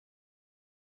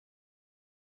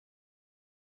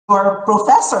Your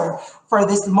professor for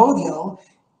this module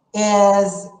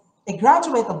is a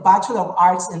graduate of Bachelor of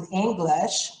Arts in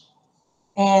English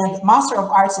and Master of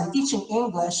Arts in Teaching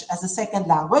English as a Second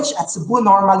Language at Cebu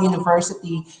Normal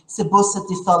University, Cebu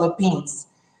City, Philippines.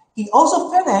 He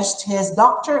also finished his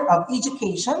Doctor of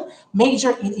Education,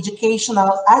 major in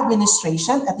Educational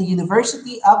Administration at the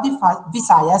University of the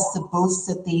Visayas, Cebu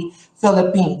City,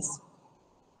 Philippines.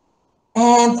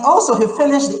 And also he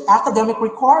finished the academic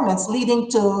requirements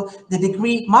leading to the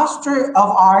degree Master of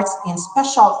Arts in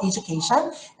Special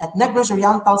Education at Negros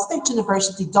Oriental State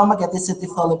University, Dumaguete City,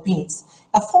 Philippines.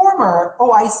 A former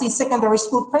OIC secondary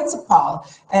school principal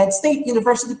and State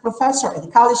University professor at the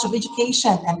College of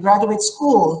Education and Graduate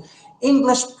School,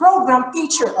 English program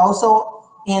teacher also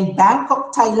in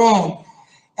Bangkok, Thailand,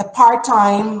 a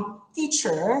part-time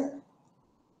teacher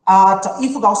at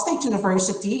Ifugao State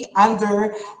University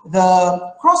under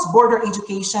the cross-border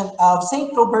education of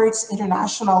St. Robert's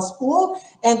International School,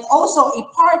 and also a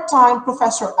part-time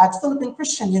professor at Philippine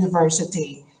Christian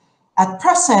University. At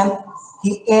present,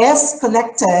 he is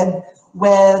connected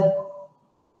with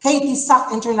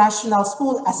KTSAC International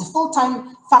School as a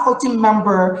full-time faculty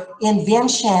member in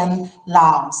Vientiane,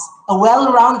 Laos. A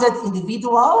well-rounded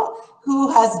individual who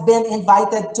has been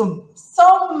invited to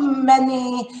so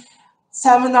many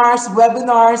seminars,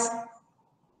 webinars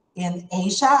in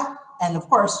Asia, and of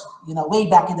course, way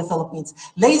back in the Philippines.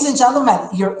 Ladies and gentlemen,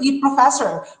 your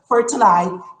e-professor for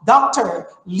tonight, Dr.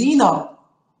 Lino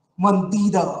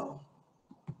Mondido.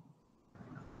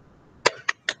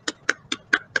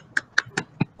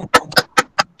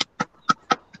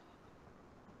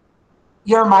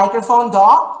 Your microphone,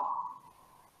 Doc.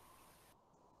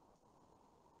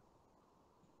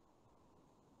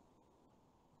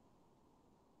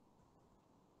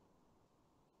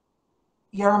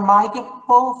 Your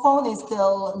microphone is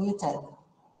still muted.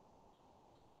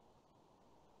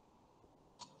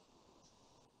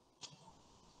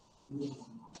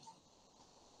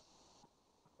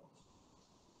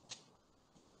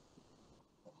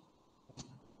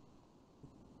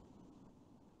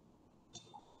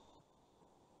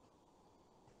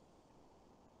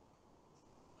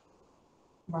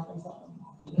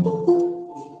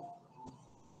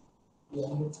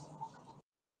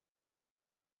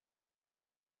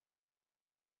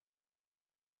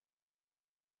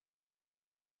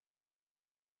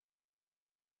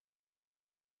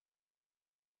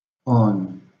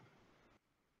 On.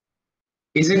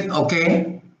 Is it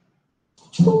okay?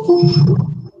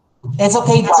 It's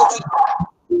okay, Doc.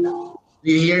 Do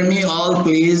you hear me all,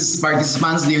 please?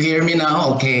 Participants, do you hear me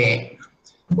now? Okay.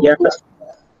 Yes.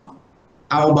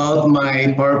 How about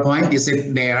my PowerPoint? Is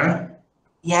it there?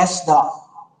 Yes, Doc.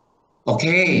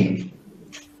 Okay.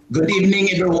 Good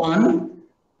evening, everyone.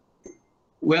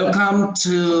 Welcome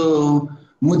to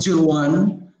Module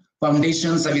 1,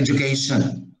 Foundations of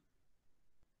Education.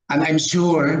 And I'm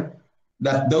sure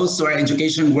that those who are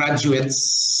education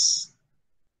graduates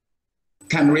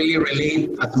can really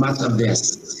relate at much of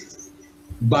this.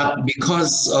 But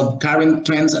because of current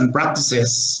trends and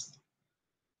practices,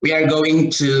 we are going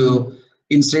to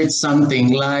insert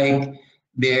something like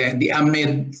the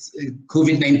amid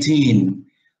COVID-19.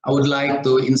 I would like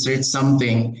to insert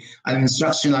something, an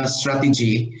instructional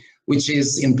strategy, which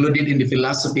is included in the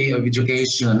philosophy of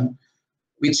education,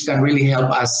 which can really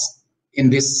help us in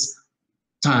this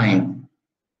time.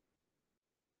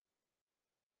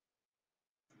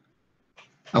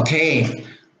 Okay,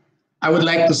 I would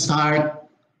like to start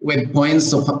with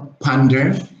points of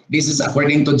ponder. This is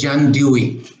according to John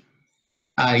Dewey.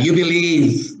 You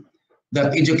believe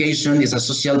that education is a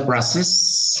social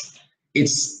process,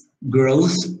 it's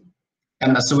growth,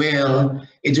 and as well,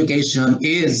 education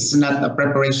is not a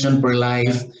preparation for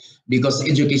life because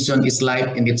education is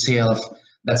life in itself.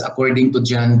 That's according to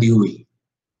John Dewey.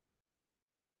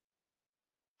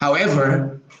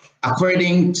 However,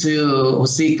 according to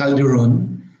Jose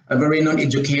Calderon, a very known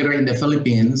educator in the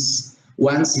Philippines,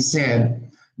 once he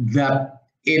said that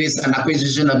it is an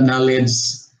acquisition of knowledge,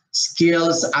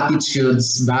 skills,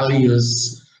 attitudes,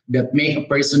 values that make a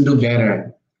person do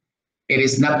better. It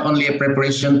is not only a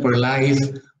preparation for life,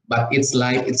 but it's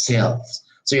life itself.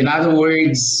 So in other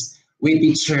words, we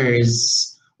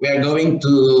teachers, we are going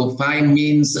to find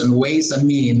means and ways and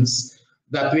means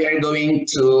that we are going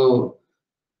to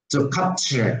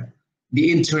capture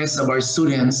the interest of our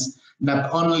students, not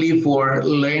only for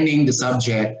learning the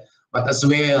subject, but as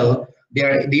well,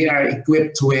 they are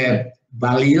equipped with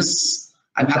values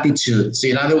and attitudes. So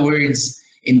in other words,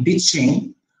 in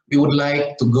teaching, we would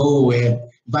like to go with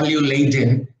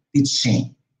value-laden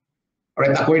teaching. All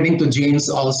right, according to James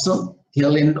also,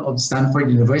 Helen of Stanford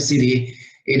University,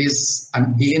 It is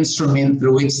the instrument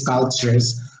through which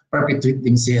cultures perpetuate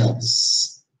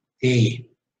themselves. Okay.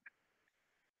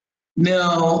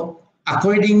 Now,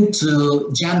 according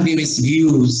to John Dewey's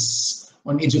views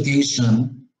on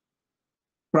education,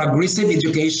 progressive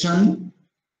education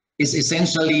is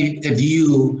essentially a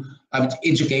view of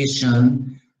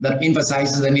education that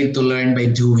emphasizes the need to learn by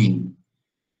doing.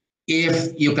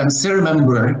 If you can still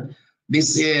remember,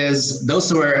 this is those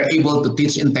who are able to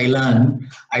teach in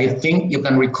Thailand. I think you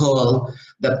can recall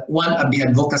that one of the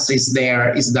advocacies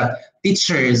there is that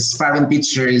teachers, parent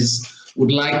teachers,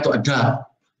 would like to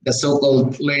adopt the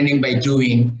so-called learning by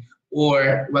doing,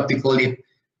 or what we call it,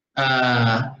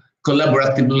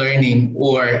 collaborative learning,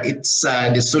 or it's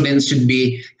the students should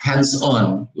be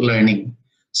hands-on learning.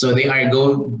 So they are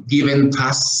given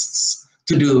tasks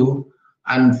to do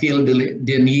and feel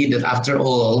the need that after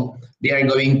all, they are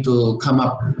going to come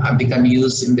up and become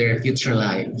used in their future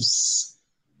lives.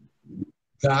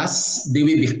 Thus, they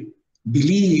will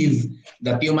believe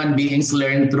that human beings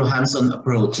learn through hands-on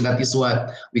approach. That is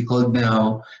what we call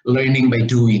now learning by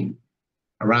doing.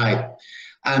 All right.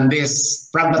 And this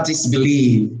pragmatists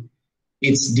believe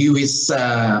it's Dewey's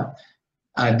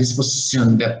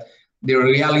disposition that the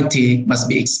reality must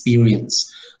be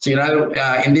experienced. So,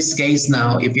 in this case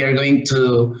now, if you are going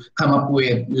to come up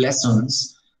with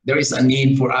lessons, there is a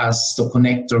need for us to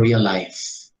connect to real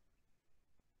life.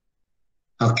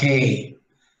 Okay,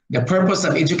 the purpose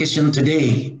of education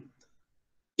today,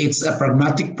 it's a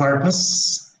pragmatic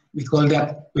purpose. We call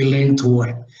that we learn to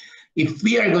work. If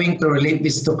we are going to relate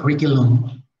this to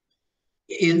curriculum,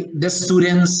 the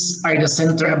students are the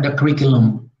center of the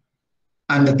curriculum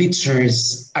and the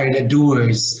teachers are the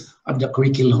doers of the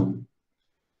curriculum.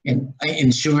 And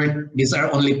in short, these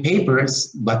are only papers,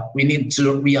 but we need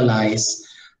to realize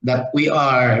that we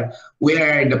are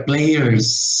the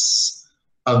players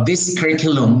of this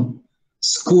curriculum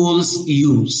schools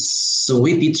use. So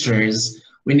we teachers,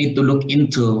 we need to look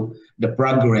into the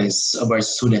progress of our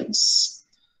students.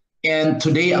 And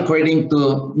today, according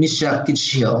to Misha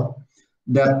Kitchell,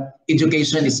 that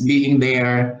education is being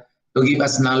there to give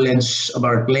us knowledge of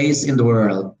our place in the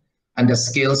world and the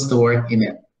skills to work in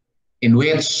it, in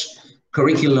which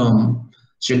curriculum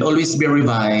should always be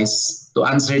revised to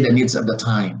answer the needs of the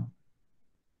time.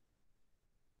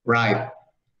 Right.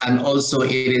 And also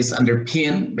it is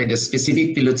underpinned by the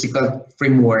specific theological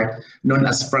framework known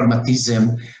as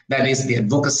pragmatism, that is the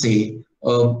advocacy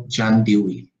of John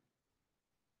Dewey.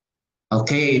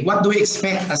 Okay, what do we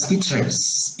expect as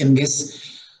teachers in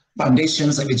these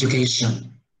foundations of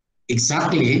education?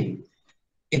 Exactly,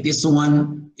 it is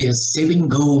setting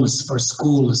goals for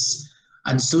schools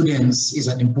and students is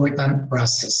an important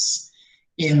process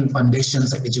in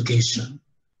foundations of education.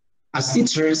 As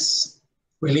teachers,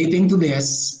 relating to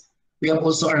this, we have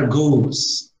also our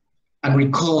goals and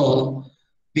recall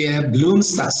the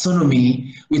Bloom's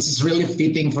taxonomy, which is really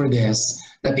fitting for this,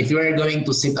 that if you are going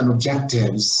to set an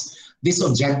objectives, these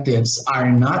objectives are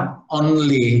not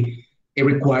only a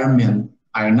requirement,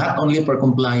 are not only for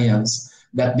compliance,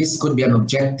 that this could be an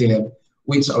objective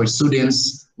which our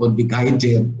students will be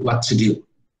guided what to do.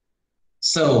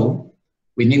 So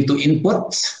we need to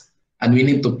input and we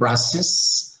need to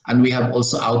process and we have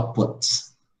also output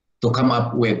to come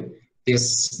up with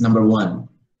this number one.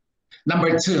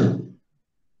 Number two,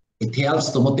 it helps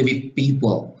to motivate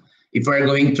people. If we're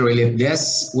going to relate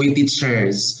this, we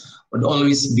teachers would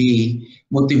always be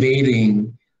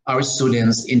motivating our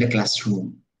students in the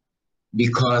classroom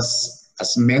because,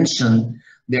 as mentioned,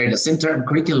 they're the center of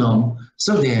curriculum.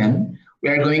 So then we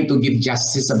are going to give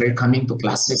justice of their coming to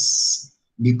classes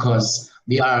because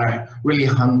they are really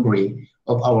hungry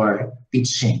of our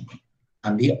teaching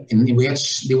and in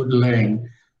which they would learn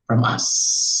from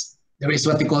us. There is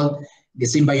what we call the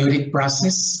symbiotic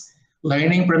process,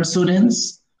 learning from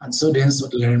students and students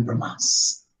would learn from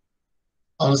us.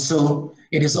 Also,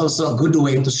 it is also a good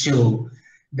way to show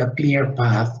the clear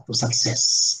path to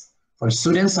success. For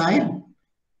student side,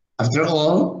 after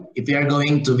all, if we are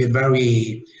going to be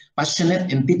very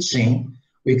passionate in teaching,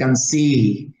 we can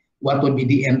see what would be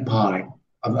the end part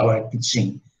of our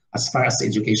teaching as far as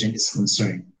education is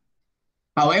concerned.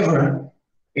 However,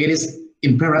 it is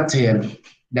imperative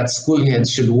that school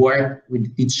heads should work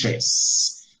with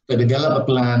teachers to develop a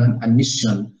plan and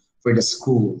mission for the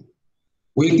school.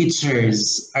 We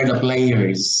teachers are the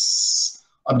players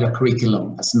of the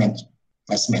curriculum as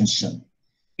mentioned.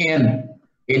 And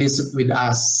it is with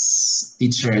us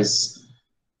teachers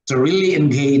to really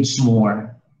engage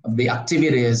more of the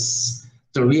activities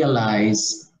to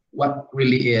realize what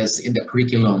really is in the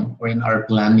curriculum or in our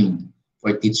planning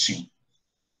for teaching.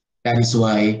 That is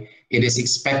why it is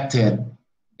expected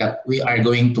that we are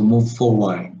going to move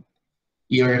forward.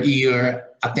 Your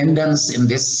attendance in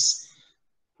this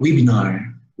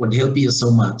webinar would help you so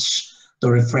much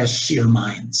to refresh your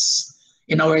minds.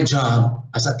 In our job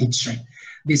as a teacher,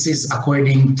 this is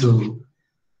according to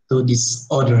this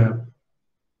order,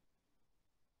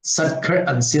 Sadker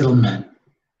and Settlement.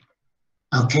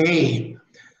 Okay,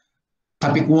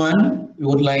 topic 1, we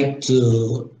would like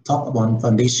to talk about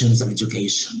foundations of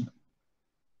education.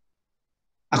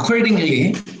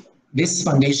 Accordingly, this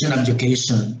foundation of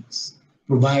education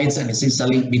provides an essential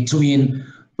link between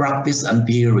practice and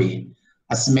theory.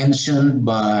 As mentioned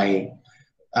by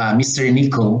Mr.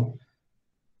 Nico,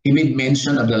 he made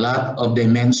mention of a lot of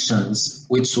dimensions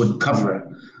which would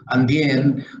cover. And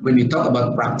then when we talk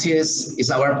about practice,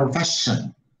 it's our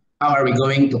profession. How are we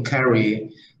going to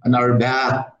carry on our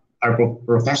back our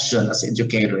profession as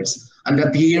educators? And the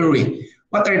theory,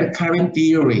 what are the current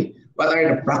theory? What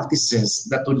are the practices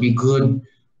that would be good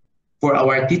for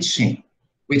our teaching,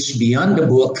 which beyond the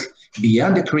book,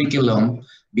 beyond the curriculum,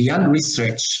 beyond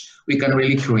research, we can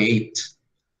really create.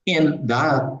 In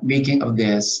the making of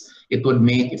this, it would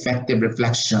make effective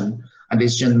reflection and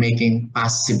decision making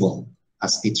possible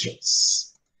as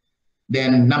teachers.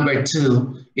 Then number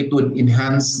 2, it would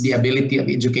enhance the ability of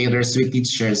educators with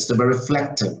teachers to be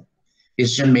reflective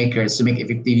decision makers, to make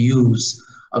effective use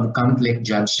of conflict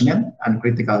judgment and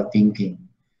critical thinking.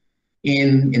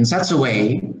 In such a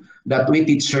way that we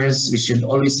teachers, we should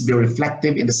always be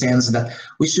reflective in the sense that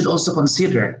we should also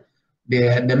consider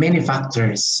the many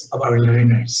factors of our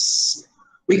learners.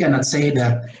 We cannot say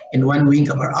that in one wink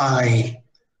of our eye,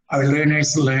 our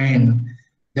learners learn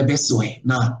the best way.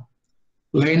 No.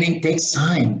 Learning takes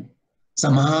time.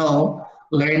 Somehow,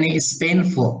 learning is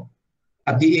painful.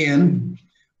 At the end,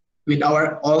 with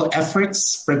our all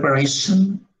efforts, preparing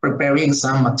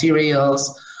some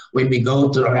materials, when we go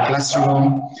to our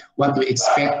classroom, what we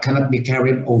expect cannot be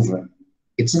carried over.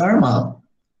 It's normal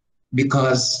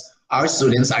because our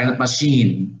students are not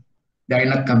machine. They are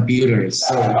not computers.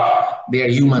 So they are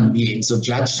human beings. So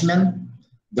judgment,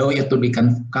 though it will be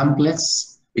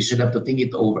complex, we should have to think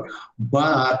it over.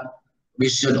 But we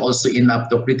should also end up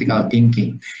to critical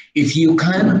thinking. If you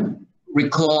can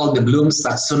recall the Bloom's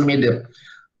taxonomy, the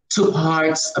 2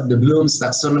 parts of the Bloom's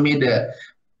taxonomy, the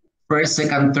first,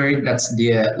 second, third, that's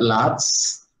the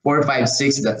lots. 4, 5,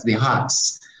 6, that's the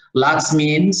hots. Lots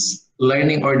means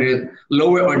learning order,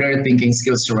 lower order thinking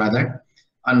skills rather.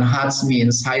 And hots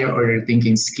means higher order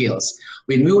thinking skills.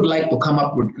 When we would like to come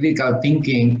up with critical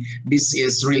thinking, this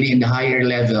is really in the higher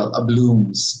level of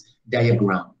Bloom's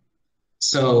diagram.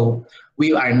 So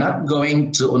we are not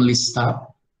going to only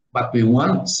stop, but we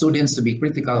want students to be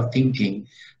critical thinking,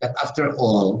 that after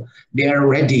all, they are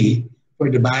ready for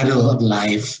the battle of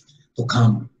life to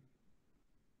come.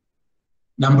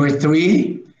 Number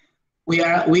 3, we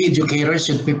educators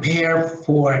should prepare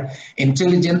for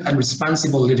intelligent and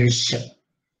responsible leadership.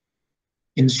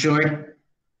 In short,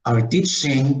 our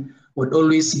teaching would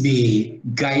always be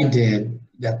guided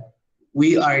that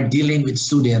we are dealing with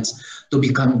students to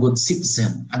become good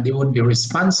citizens, and they would be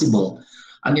responsible.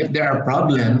 And if there are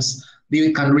problems,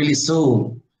 they can really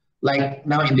solve. Like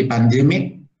now in the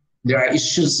pandemic, there are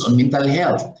issues on mental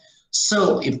health.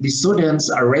 So if the students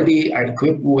are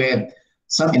equipped with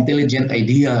some intelligent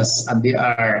ideas and they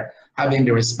are having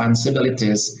the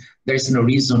responsibilities, there's no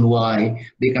reason why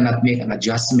they cannot make an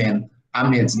adjustment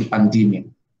amidst the pandemic.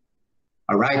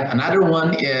 All right, another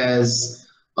one is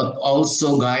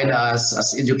also guide us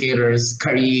as educators,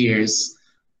 careers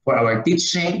for our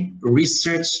teaching,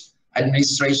 research,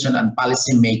 administration, and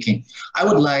policy making. I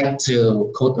would like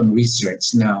to quote on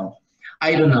research now.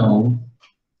 I don't know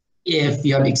if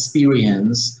you have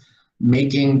experience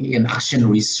making an action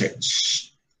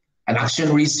research. An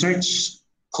action research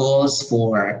calls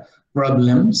for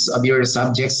problems of your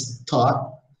subjects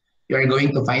taught. You're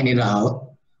going to find it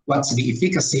out. What's the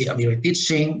efficacy of your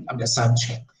teaching of the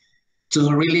subject?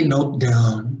 To really note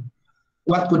down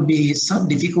what could be some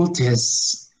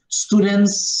difficulties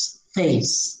students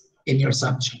face in your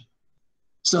subject.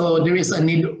 So there is a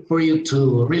need for you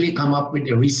to really come up with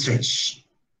a research,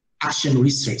 action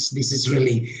research. This is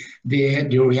really the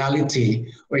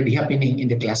reality or the happening in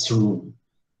the classroom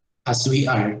as we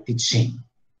are teaching.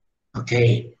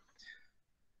 Okay.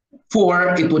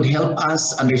 4, it would help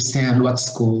us understand what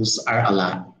schools are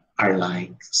like.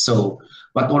 So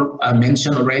what I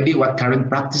mentioned already, what current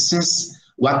practices,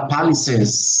 what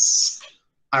policies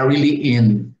are really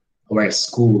in our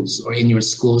schools or in your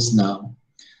schools now.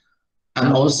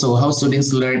 And also how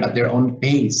students learn at their own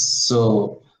pace.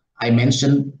 So I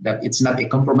mentioned that it's not a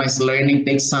compromised learning,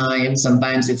 takes time,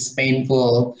 sometimes it's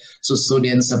painful, so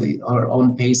students have our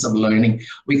own pace of learning.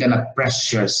 We cannot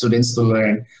pressure students to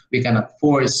learn, we cannot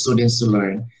force students to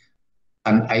learn.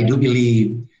 And I do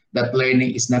believe that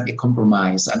learning is not a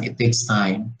compromise and it takes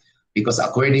time, because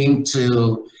according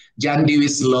to John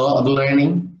Dewey's law of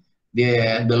learning,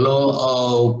 the law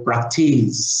of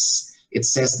practice, it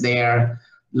says there,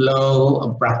 law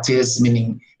of practice,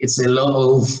 meaning it's a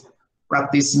law of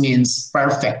practice means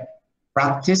perfect.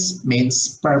 Practice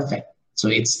means perfect. So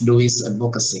it's Dewey's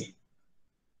advocacy.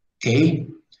 Okay.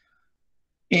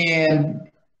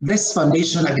 And this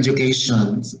foundation of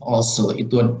education also, it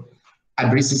would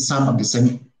address some of the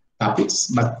same topics,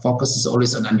 but focuses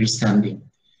always on understanding.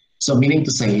 So meaning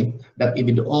to say that if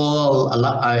it all a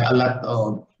lot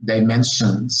of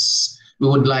dimensions, we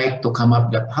would like to come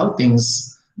up that how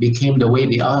things became the way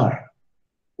they are.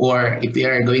 Or if we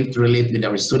are going to relate with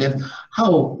our students,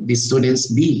 how the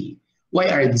students be? Why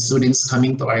are the students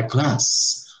coming to our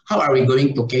class? How are we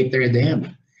going to cater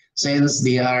them? Since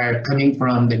they are coming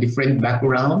from the different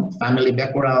background, family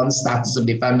background, status of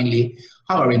the family,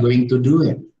 how are we going to do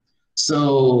it?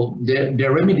 So the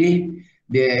remedy,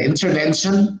 the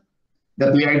intervention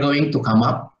that we are going to come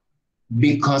up,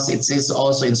 because it says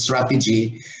also in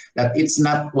strategy that it's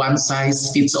not one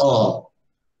size fits all.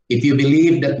 If you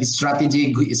believe that the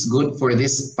strategy is good for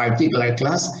this particular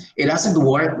class, it doesn't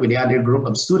work with the other group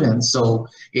of students. So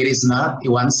it is not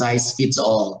a one size fits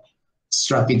all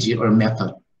strategy or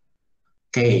method.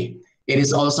 Okay, it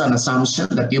is also an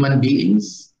assumption that human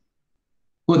beings,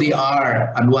 who they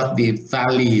are and what they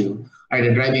value, are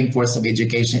the driving force of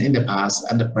education in the past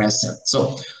and the present.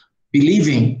 So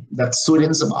believing that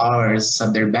students of ours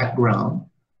have their background,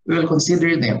 we will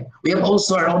consider them. We have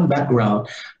also our own background,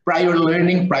 prior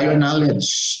learning, prior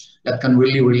knowledge that can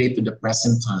really relate to the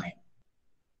present time.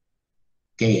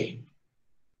 Okay.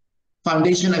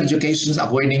 Foundation of education,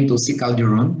 according to C.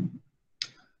 Calderon,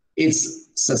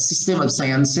 it's a system of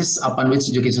sciences upon which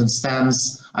education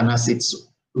stands and has its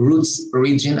roots,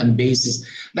 origin, and basis.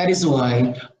 That is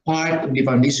why part of the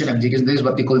foundation of education is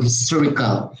what they call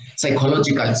historical,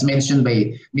 psychological. It's mentioned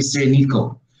by Mr.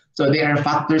 Nico. So there are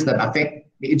factors that affect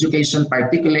the education,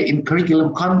 particularly in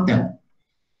curriculum content.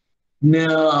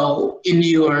 Now, in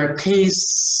your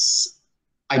case,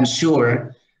 I'm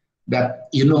sure that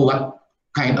you know what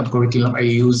kind of curriculum are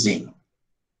you using.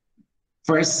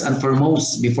 First and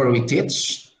foremost, before we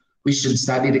teach, we should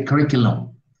study the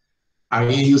curriculum. Are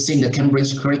you using the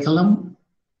Cambridge curriculum?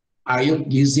 Are you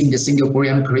using the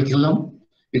Singaporean curriculum?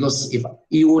 Because if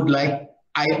you would like,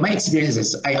 my experience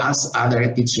is, I asked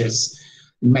other teachers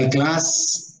in my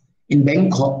class in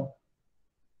Bangkok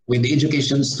with the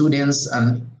education students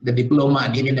and the diploma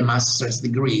and even the master's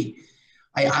degree,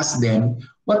 I asked them,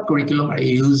 what curriculum are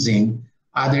you using?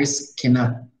 Others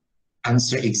cannot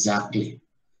answer exactly.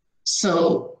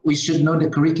 So we should know the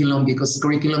curriculum, because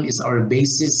curriculum is our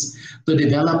basis to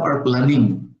develop our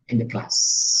planning in the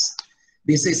class.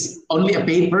 This is only a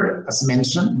paper, as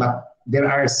mentioned, but there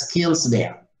are skills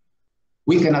there.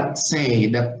 We cannot say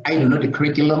that I don't know the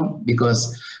curriculum,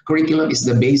 because curriculum is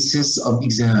the basis of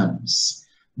exams.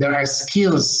 There are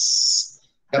skills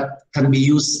that can be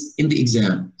used in the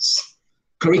exams.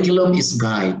 Curriculum is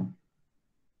guide.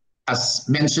 As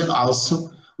mentioned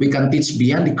also, we can teach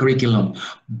beyond the curriculum,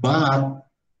 but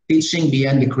teaching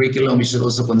beyond the curriculum, we should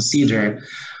also consider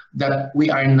that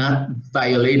we are not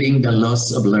violating the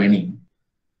laws of learning.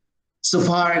 So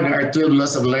far, there are 12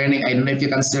 laws of learning. I don't know if you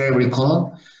can still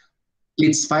recall.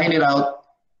 Let's find it out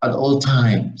at all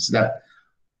times that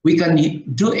we can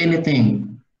do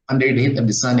anything under the heat of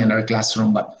the sun in our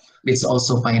classroom, but let's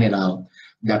also find it out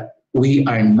that we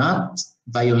are not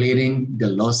violating the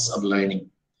laws of learning.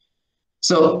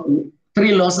 So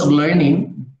 3 laws of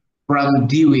learning from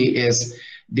Dewey is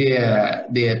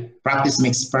the practice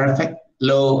makes perfect, the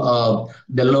law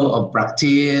of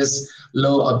practice,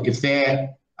 law of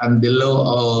effect, and the law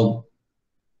of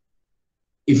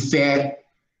effect,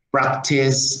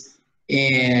 practice,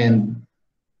 and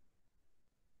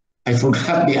I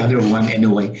forgot the other one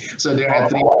anyway. So there are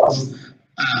 3 laws.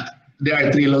 There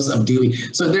are 3 laws of Dewey.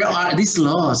 So these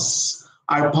laws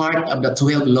are part of the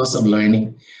 12 laws of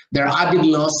learning. There are added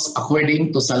laws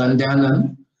according to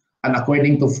Salandanan and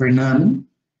according to Fernan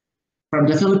from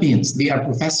the Philippines. They are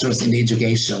professors in the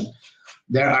education.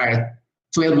 There are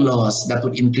 12 laws that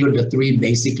would include the 3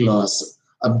 basic laws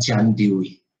of John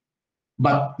Dewey.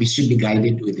 But we should be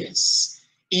guided with this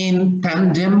in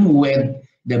tandem with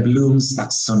the Bloom's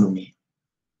taxonomy.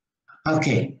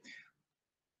 Okay.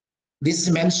 This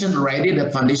is mentioned already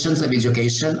that foundations of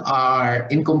education are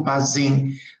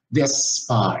encompassing this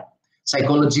part.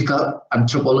 psychological,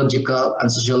 anthropological, and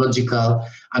sociological,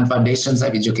 and foundations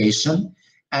of education.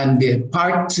 And the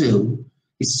part 2,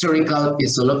 historical,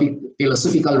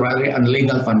 philosophical, rather, and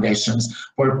legal foundations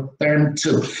for term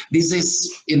 2. This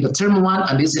is in the term 1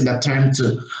 and this is in the term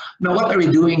 2. Now, what are we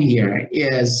doing here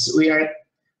is we are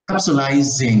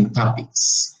capsulizing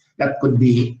topics that could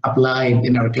be applied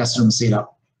in our classroom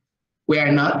setup. We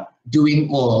are not doing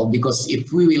all, because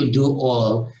if we will do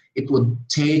all, it would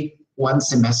take 1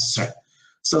 semester.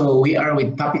 So we are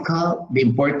with topical, the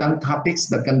important topics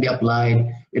that can be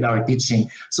applied with our teaching.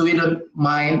 So we don't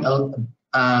mind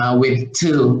with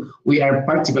 2, we are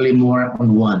particularly more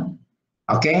on 1.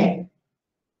 Okay?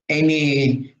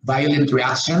 Any violent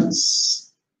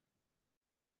reactions?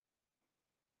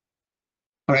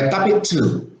 All right, topic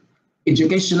 2,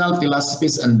 educational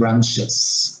philosophies and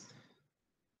branches.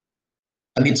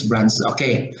 And its branches,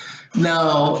 okay.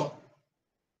 Now,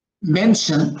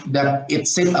 mention that it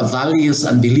set of values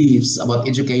and beliefs about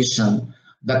education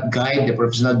that guide the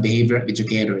professional behavior of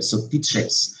educators, so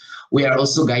teachers. We are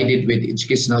also guided with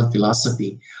educational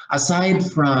philosophy. Aside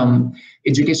from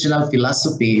educational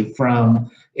philosophy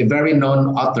from a very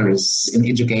known authors in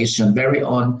education, very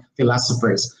own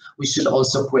philosophers, we should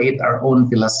also create our own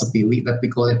philosophy that we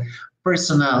call it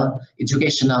personal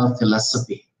educational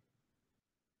philosophy.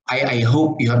 I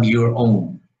hope you have your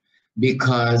own,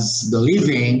 because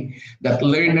believing that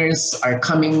learners are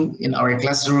coming in our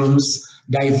classrooms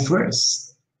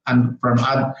diverse and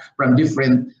from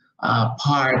different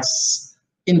parts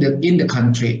in the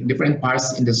country, different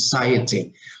parts in the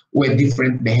society with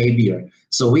different behavior.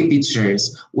 So we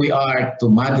teachers, we are to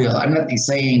model. I'm not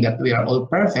saying that we are all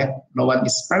perfect. No one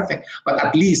is perfect, but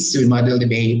at least we model the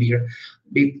behavior.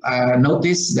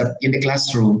 Notice that in the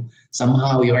classroom,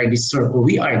 somehow you are disturbed, or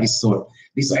we are disturbed.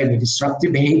 These are the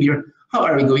disruptive behavior. How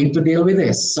are we going to deal with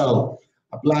this? So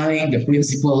applying the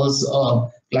principles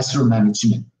of classroom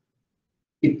management.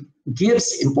 It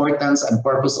gives importance and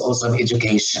purpose also of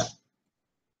education.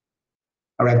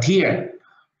 All right, here,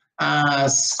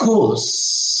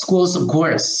 schools of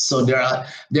course. So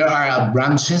there are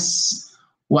branches.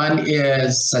 One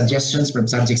is suggestions from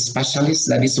subject specialists.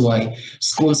 That is why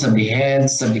schools have the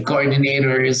heads, have the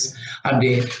coordinators, have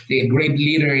the grade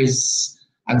leaders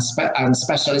and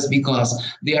specialists, because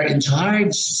they are in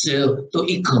charge to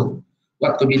echo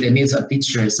what could be the needs of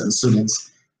teachers and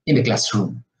students in the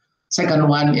classroom. Second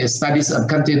one is studies of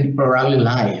contemporary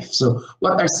life. So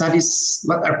what are studies,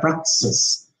 what are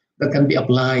practices that can be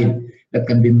applied, that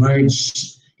can be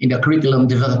merged in the curriculum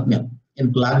development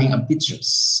and planning of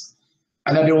teachers.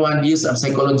 Another one, use of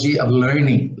psychology of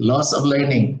learning, laws of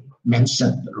learning,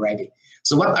 mentioned already.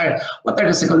 So what are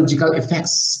the psychological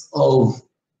effects of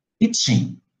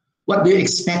teaching? What do you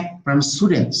expect from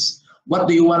students? What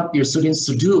do you want your students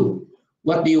to do?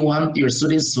 What do you want your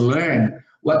students to learn?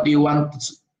 What do you want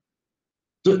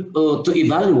to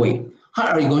evaluate? How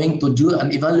are you going to do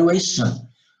an evaluation?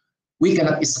 We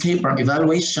cannot escape from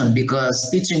evaluation,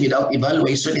 because teaching without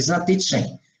evaluation is not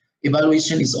teaching.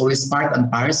 Evaluation is always part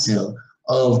and parcel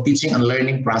of teaching and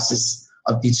learning process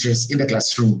of teachers in the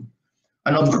classroom.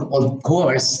 And of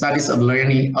course, studies of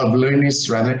learners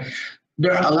rather.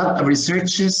 There are a lot of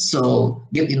researches, so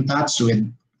get in touch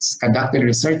with conducted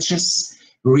researches,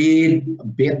 read a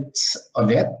bit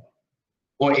of it,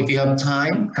 or if you have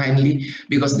time, kindly,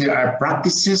 because there are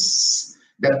practices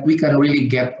that we can really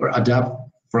get or adopt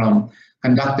from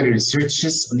conducted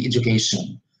researches on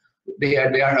education. They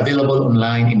are available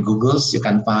online in Google, so you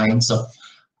can find. So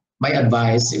my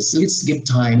advice is, let's give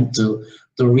time to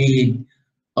read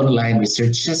online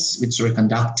researches which were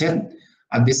conducted,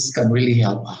 and this can really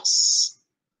help us.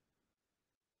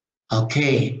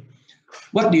 Okay,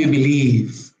 what do you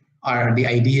believe are the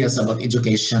ideas about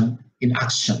education in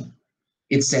action?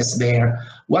 It says there,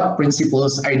 what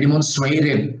principles are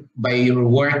demonstrated by your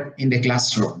work in the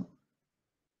classroom?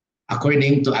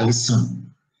 According to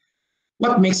Allison,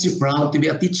 what makes you proud to be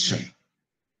a teacher?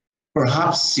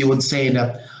 Perhaps you would say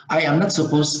that I am not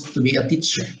supposed to be a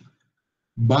teacher,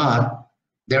 but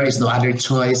there is no other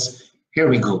choice. Here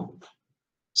we go.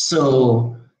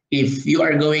 So if you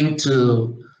are going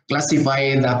to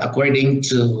classify that according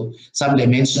to some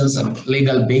dimensions of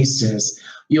legal basis,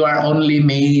 you are only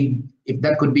made, if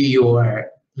that could be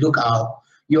your lookout,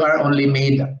 you are only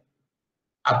made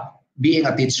being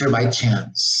a teacher by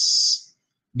chance,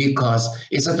 because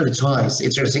it's not your choice,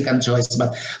 it's your second choice,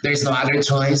 but there is no other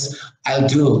choice. I'll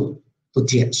do to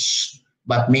teach,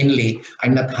 but mainly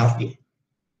I'm not happy.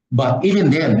 But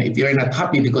even then, if you're not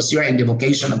happy because you're in the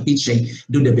vocation of teaching,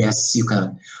 do the best you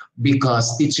can,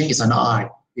 because teaching is an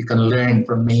art. You can learn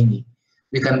from many.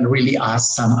 We can really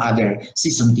ask some other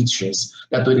seasoned teachers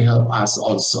that would help us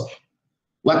also.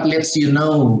 What lets you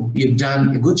know you've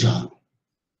done a good job?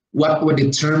 What would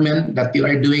determine that you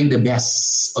are doing the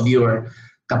best of your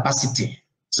capacity?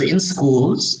 So in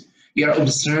schools, you are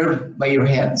observed by your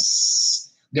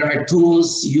heads. There are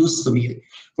tools used to be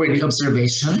for the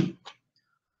observation.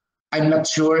 I'm not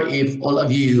sure if all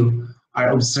of you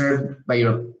are observed by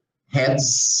your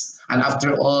heads, and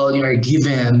after all, you are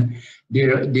given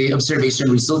the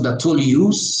observation result, the tool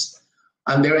used,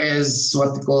 and there is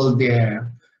what we call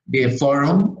the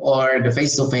forum or the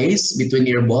face-to-face between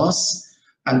your boss,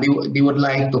 and they would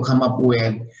like to come up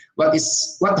with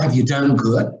what have you done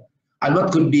good, and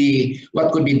what could be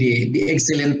the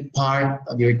excellent part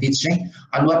of your teaching,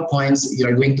 and what points you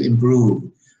are going to improve.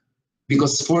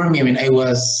 Because for me, when I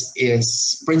was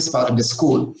is principal of the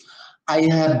school, I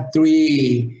had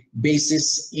three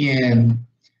bases in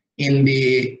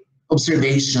the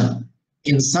observation.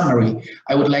 In summary,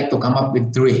 I would like to come up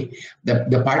with three.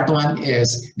 The part one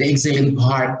is the excellent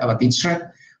part of a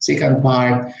teacher. Second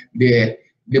part, the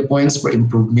points for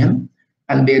improvement.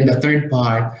 And then the third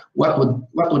part, what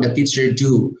would a teacher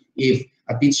do if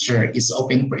a teacher is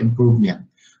open for improvement?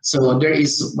 So there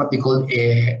is what we call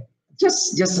a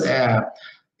just a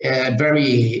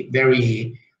very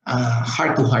very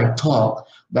heart-to-heart talk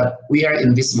that we are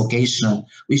in this vocation.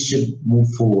 We should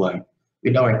move forward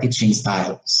with our teaching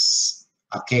styles.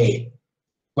 Okay,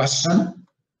 question?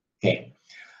 Okay.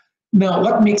 Now,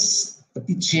 what makes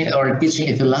teaching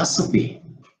a philosophy?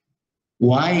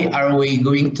 Why are we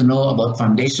going to know about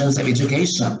foundations of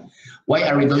education? Why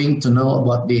are we going to know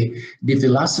about the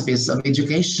philosophies of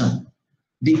education?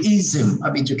 The ism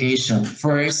of education.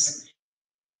 First,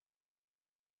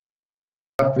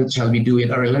 what shall we do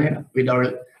with our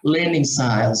learning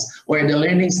styles, or the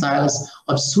learning styles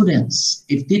of students?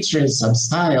 If teachers have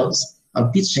styles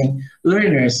of teaching,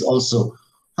 learners also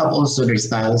have their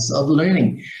styles of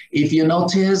learning. If you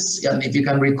notice, and if you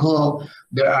can recall,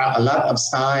 there are a lot of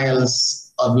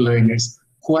styles of learners,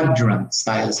 quadrant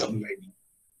styles of learning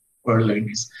or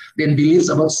learners. Then beliefs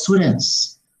about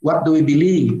students. What do we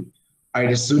believe? Are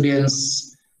the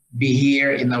students be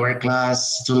here in our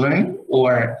class to learn,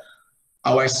 or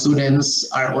our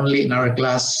students are only in our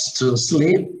class to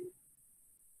sleep?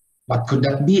 What could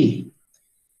that be?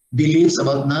 Beliefs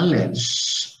about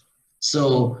knowledge.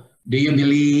 So do you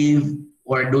believe,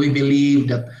 or do we believe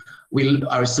that will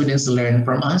our students learn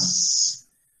from us?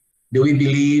 Do we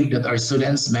believe that our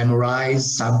students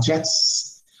memorize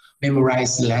subjects,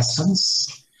 memorize lessons?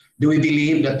 Do we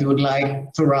believe that we would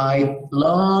like to write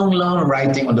long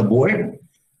writing on the board,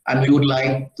 and we would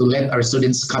like to let our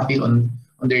students copy on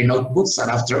their notebooks, and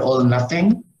after all,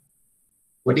 nothing?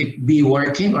 Would it be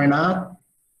working or not?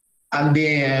 And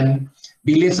then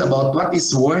beliefs about what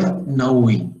is worth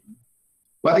knowing.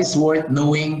 What is worth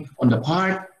knowing on the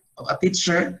part of a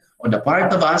teacher, on the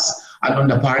part of us, and on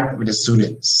the part of the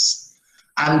students.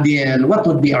 And then what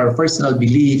would be our personal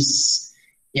beliefs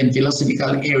in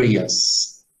philosophical areas?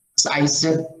 As I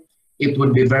said, it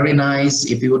would be very nice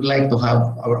if we would like to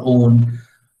have our own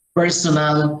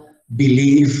personal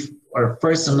belief or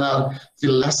personal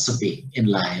philosophy in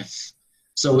life.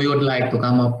 So we would like to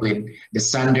come up with the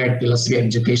standard philosophy of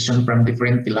education from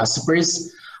different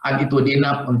philosophers, and it would end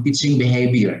up on teaching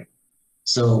behavior.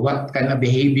 So what kind of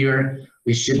behavior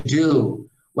we should do,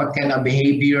 what kind of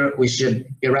behavior we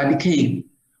should eradicate,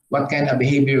 what kind of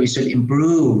behavior we should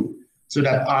improve, so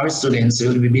that our students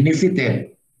will be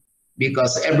benefited.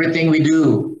 Because everything we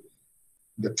do,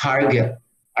 the target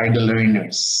are the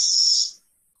learners.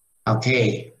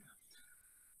 Okay.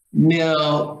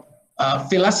 Now,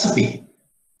 philosophy,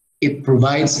 it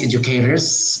provides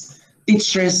educators,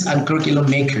 teachers, and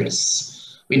curriculum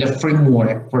makers with a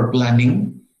framework for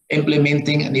planning,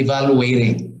 implementing, and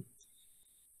evaluating.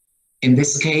 In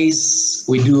this case,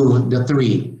 we do the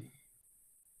three.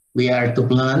 We are to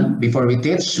plan. Before we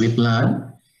teach, we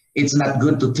plan. It's not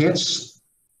good to teach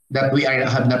that we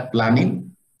have not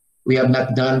planning. We have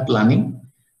not done planning,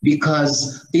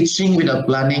 because teaching without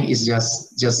planning is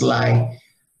just like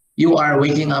you are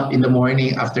waking up in the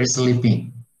morning after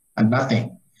sleeping and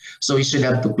nothing. So you should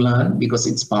have to plan, because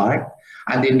it's part,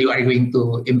 and then you are going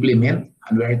to implement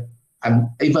and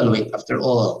evaluate after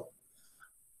all.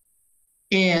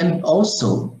 And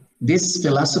also, this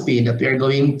philosophy that we are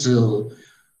going to,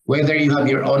 whether you have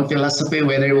your own philosophy,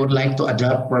 whether you would like to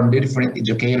adopt from the different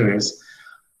educators,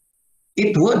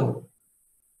 it would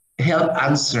help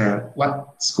answer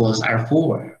what schools are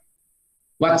for,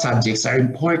 what subjects are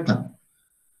important.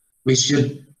 We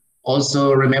should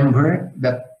also remember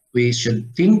that we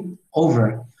should think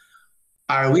over,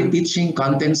 are we teaching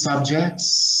content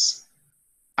subjects?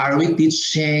 Are we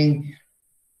teaching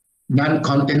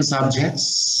non-content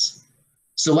subjects?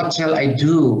 So what shall I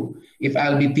do if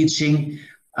I'll be teaching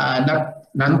not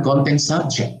non-content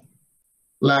subject?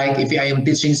 Like if I am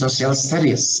teaching social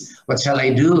studies, what shall I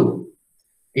do?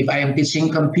 If I am teaching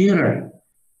computer,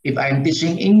 if I am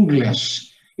teaching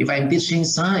English, if I'm teaching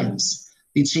science,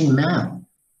 teaching math,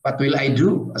 what will I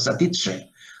do as a teacher?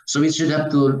 So we should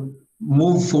have to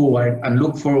move forward and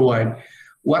look forward.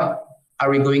 What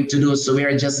are we going to do? So we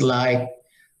are just like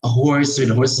a horse with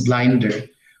a horse blinder.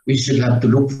 We should have to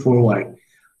look forward.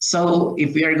 So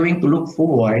if we are going to look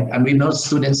forward and we know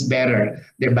students better,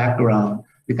 their background,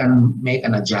 we can make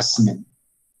an adjustment.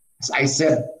 As I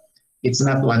said, it's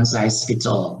not one size fits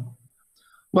all.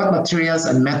 What materials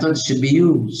and methods should be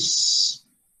used?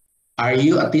 Are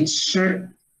you a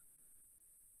teacher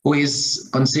who is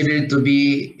considered to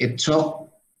be a chalk,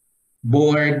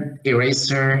 board,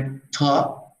 eraser,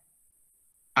 top?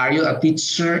 Are you a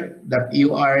teacher that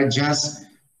you are just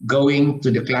going to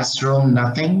the classroom,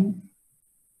 nothing?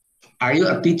 Are you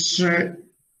a teacher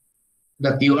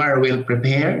that you are well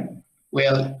prepared?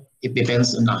 Well, it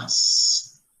depends on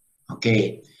us.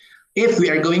 Okay. If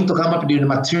we are going to come up with the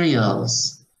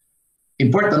materials,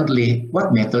 importantly,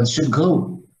 what method should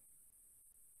go?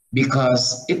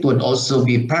 Because it would also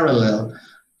be parallel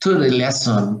to the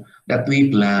lesson that we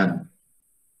plan.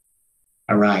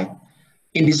 All right.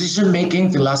 In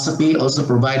decision-making, philosophy also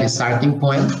provides a starting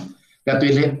point that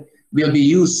will be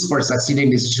used for succeeding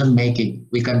decision-making.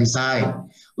 We can decide,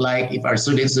 like if our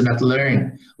students do not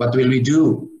learn, what will we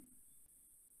do?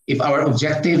 If our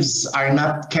objectives are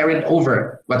not carried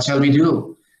over, what shall we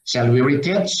do? Shall we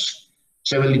reteach?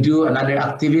 Shall we do another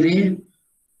activity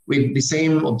with the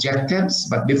same objectives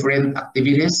but different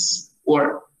activities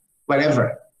or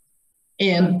whatever?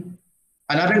 And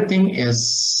another thing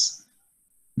is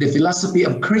the philosophy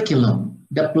of curriculum,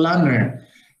 the planner,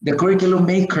 the curriculum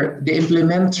maker, the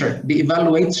implementer, the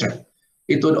evaluator.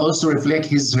 It would also reflect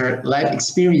his or her life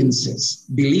experiences,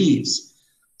 beliefs,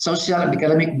 social and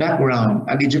academic background,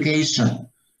 and education.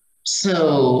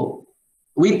 So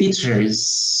we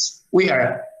teachers, we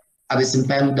are at the same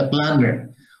time the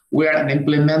planner, we are an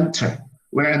implementer,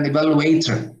 we are an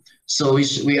evaluator. So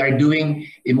we are doing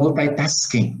a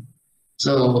multitasking.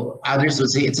 So others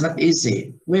would say it's not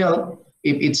easy. Well,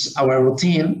 if it's our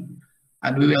routine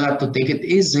and we will have to take it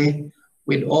easy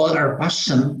with all our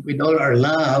passion, with all our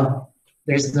love,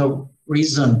 there's no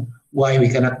reason why we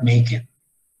cannot make it.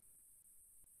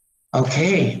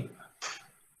 Okay,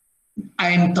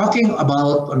 I'm talking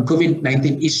about on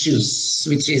COVID-19 issues,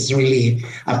 which is really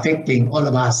affecting all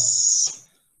of us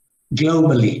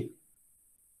globally.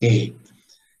 Okay.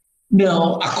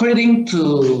 Now, according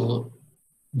to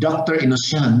Dr.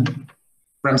 Inosian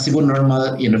from Cebu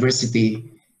Normal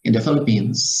University in the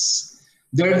Philippines,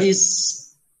 there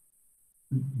is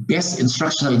best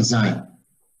instructional design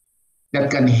that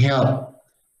can help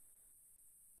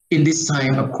in this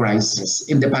time of crisis,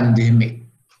 in the pandemic.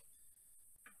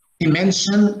 He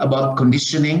mentioned about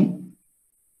conditioning,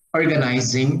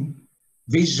 organizing,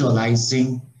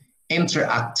 visualizing,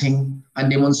 interacting,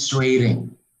 and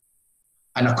demonstrating.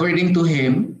 And according to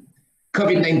him,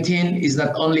 COVID-19 is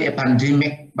not only a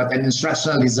pandemic, but an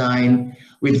instructional design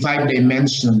with 5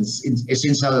 dimensions,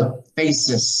 essential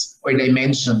phases or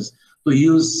dimensions to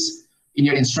use in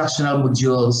your instructional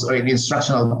modules or in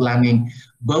instructional planning,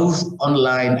 both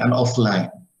online and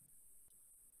offline.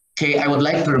 Okay, I would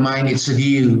like to remind each of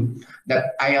you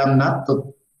that I am not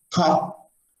to talk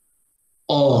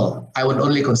all. I would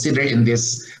only consider in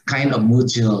this kind of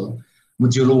module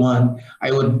 1,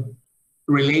 I would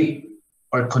relate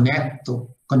or connect to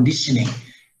conditioning,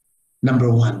 number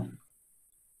 1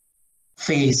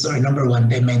 phase or number 1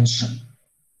 dimension.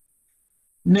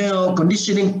 Now,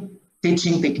 conditioning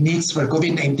teaching techniques for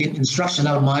COVID-19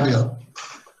 instructional model.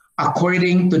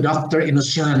 According to Dr.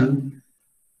 Inosian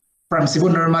from Cebu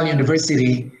Normal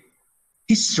University,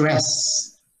 he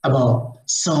stressed about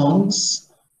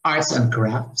songs, arts and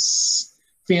crafts,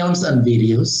 films and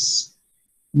videos,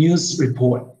 news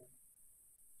report.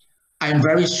 I'm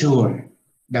very sure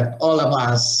that all of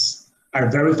us are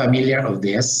very familiar of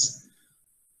this,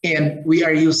 and we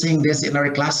are using this in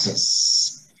our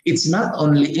classes. It's not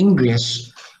only English,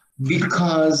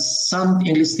 because some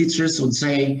English teachers would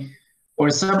say,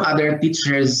 or some other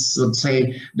teachers would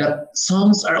say that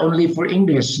songs are only for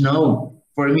English. No,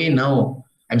 for me, no.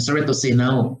 I'm sorry to say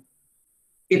no.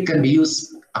 It can be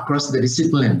used across the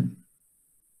discipline.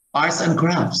 Arts and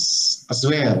crafts as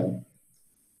well.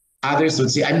 Others would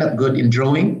say, I'm not good in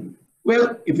drawing.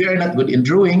 Well, if you are not good in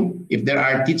drawing, if there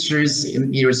are teachers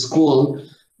in your school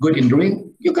good in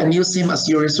drawing, you can use him as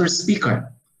your resource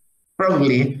speaker.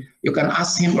 Probably, you can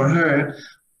ask him or her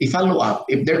a follow-up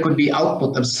if there could be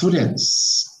output of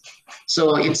students.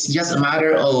 So it's just a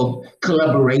matter of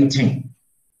collaborating.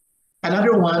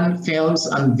 Another one, films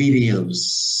and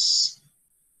videos.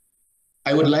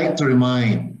 I would like to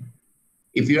remind,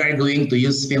 if you are going to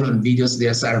use film and videos,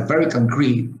 these are very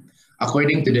concrete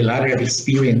according to the ladder of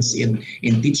experience in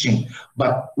teaching.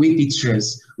 But we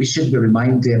teachers, we should be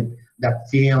reminded that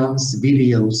films,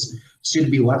 videos should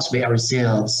be watched by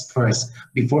ourselves first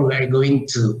before we are going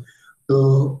to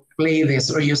play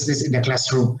this or use this in the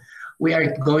classroom. We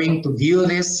are going to view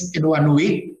this in 1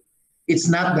 week. It's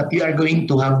not that you are going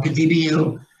to have the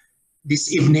video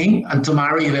this evening and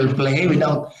tomorrow you will play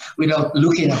without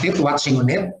looking at it, watching on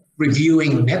it,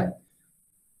 reviewing on it.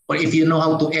 Or if you know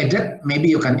how to edit, maybe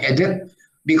you can edit,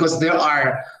 because there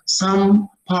are some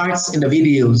parts in the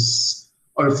videos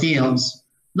or films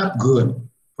not good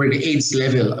for the age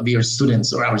level of your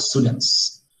students or our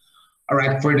students. All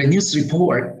right, for the news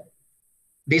report,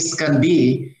 this can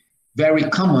be very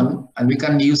common, and we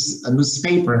can use a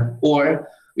newspaper, or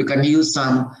we can use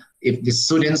some, if the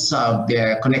students have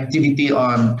their connectivity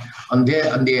on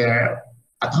their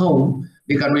at home,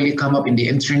 they can really come up in the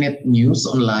internet news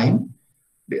online.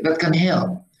 That can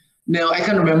help. Now, I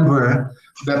can remember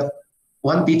that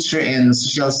one teacher in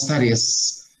social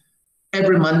studies,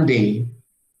 every Monday,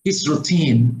 his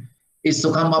routine is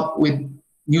to come up with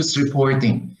news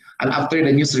reporting. And after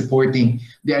the news reporting,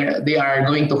 they are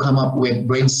going to come up with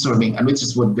brainstorming, and which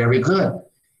is very good.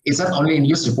 It's not only in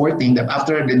news reporting that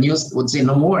after the news would say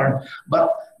no more,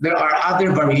 but there are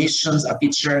other variations a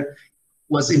teacher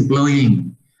was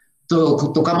employing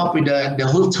to come up with the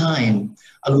whole time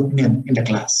allotment in the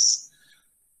class.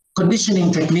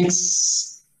 Conditioning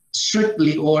techniques,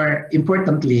 shortly or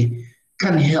importantly,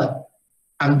 can help.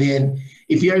 And then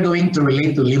if you are going to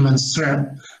relate to Lehman's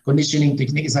term, conditioning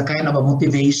technique is a kind of a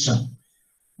motivation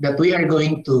that we are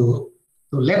going to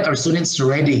let our students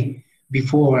ready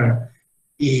before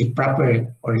a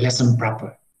proper or lesson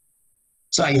proper.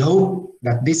 So I hope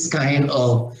that this kind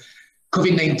of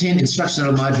COVID-19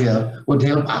 instructional model would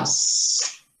help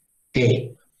us.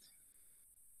 Okay.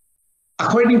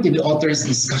 According to the author's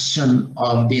discussion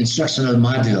of the instructional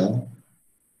model,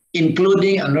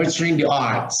 including and nurturing the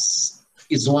arts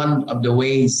is one of the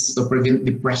ways to prevent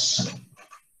depression.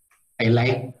 I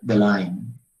like the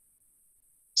line.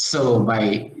 So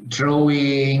by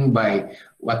drawing, by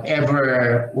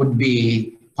whatever would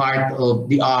be part of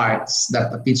the arts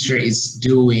that the teacher is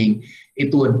doing,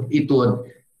 it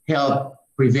would help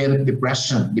prevent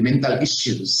depression, the mental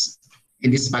issues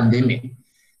in this pandemic.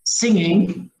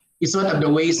 Singing is one of the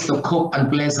ways to cope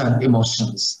unpleasant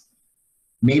emotions.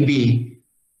 Maybe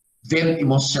vent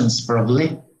emotions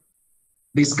probably.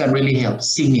 This can really help,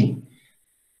 singing.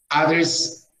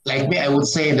 Others, like me, I would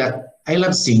say that I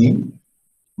love singing,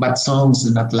 but songs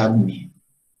do not love me.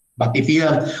 But if you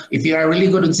are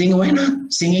really good at singing, why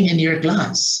not singing in your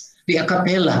class? The a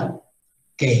cappella,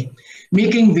 okay.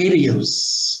 Making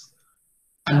videos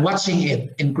and watching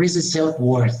it increases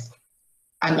self-worth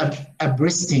and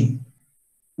abreasting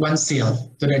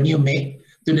oneself to the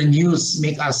news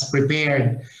make us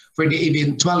prepared for the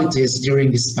eventualities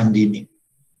during this pandemic.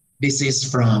 This is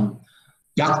from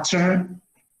Dr.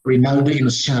 Rinaldo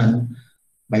Inosyan,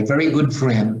 my very good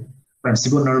friend from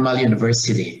Cebu Normal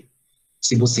University,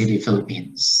 Cebu City,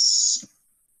 Philippines.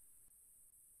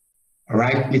 All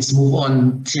right, let's move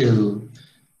on to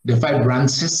the 5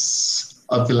 branches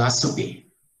of philosophy.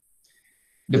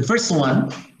 The first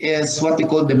one is what we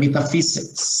call the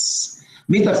metaphysics.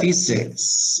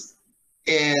 Metaphysics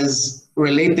is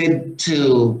related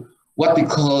to what we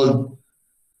call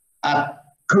a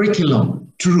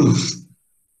curriculum, truth.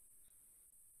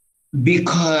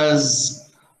 Because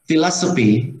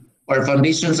philosophy or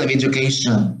foundations of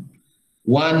education,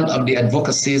 one of the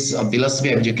advocacies of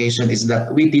philosophy of education is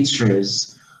that we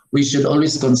teachers, we should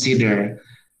always consider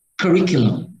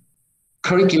curriculum.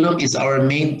 Curriculum is our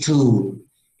main tool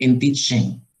in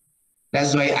teaching.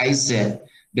 That's why I said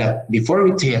that before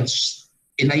we teach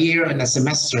in a year and a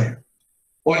semester,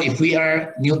 or if we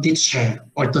are new teacher,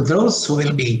 or to those who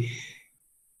will be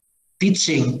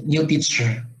teaching new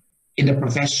teacher in the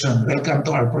profession, welcome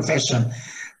to our profession,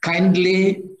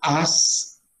 kindly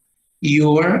ask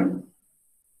your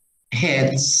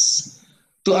heads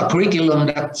to a curriculum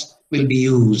that will be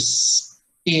used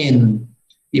in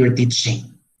your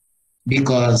teaching.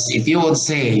 Because if you would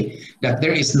say that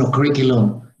there is no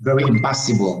curriculum, very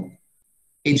impossible.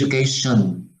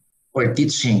 Education or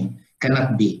teaching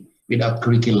cannot be without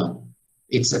curriculum.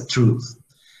 It's a truth.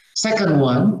 Second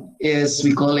one is,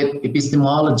 we call it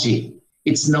epistemology.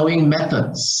 It's knowing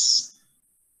methods.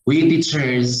 We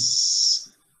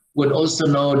teachers would also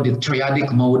know the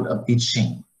triadic mode of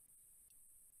teaching.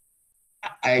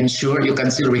 I'm sure you can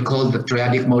still recall the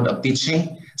triadic mode of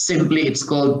teaching. Simply, it's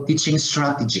called teaching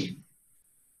strategy.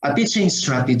 A teaching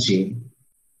strategy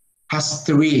has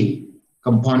three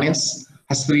components,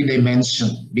 has three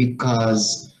dimensions,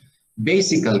 because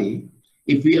basically,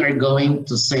 if we are going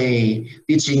to say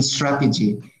teaching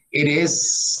strategy, it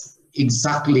is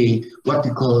exactly what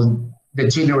we call the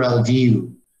general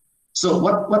view. So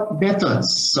what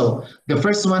methods? So the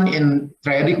first one in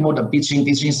triadic mode of teaching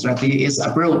strategy is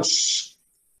approach,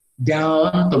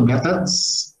 down to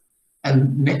methods,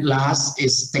 and last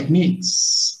is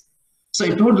techniques. So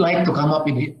if you would like to come up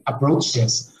with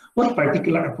approaches, what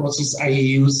particular approaches are you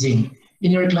using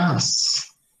in your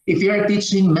class? If you are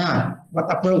teaching math,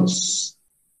 what approach?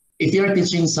 If you are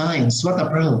teaching science, what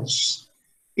approach?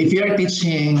 If you are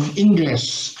teaching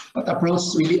English, what approach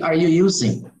really are you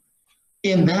using?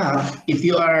 In that, if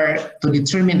you are to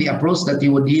determine the approach that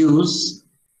you would use,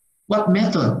 what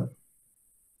method?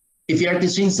 If you are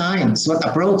teaching science, what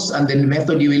approach and the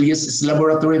method you will use is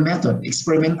laboratory method,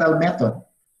 experimental method.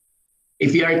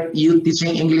 If you are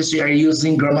teaching English, you are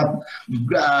using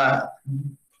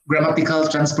grammatical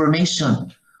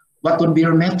transformation. What would be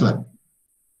your method?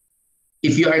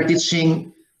 If you are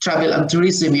teaching travel and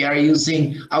tourism, you are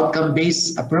using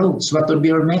outcome-based approach. What would be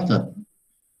your method?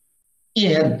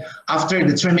 And after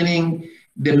determining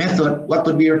the method, what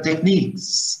would be your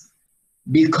techniques?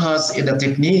 Because in the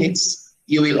techniques,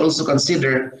 you will also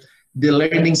consider the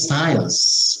learning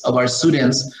styles of our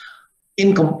students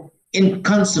in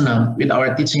consonant with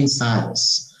our teaching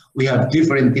styles. We have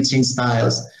different teaching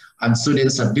styles and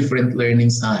students have different learning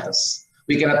styles.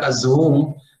 We cannot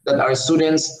assume that our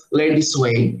students learn this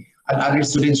way and other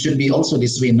students should be also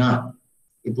this way. Not.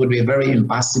 It would be very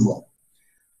impossible.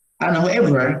 And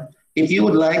however, if you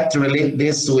would like to relate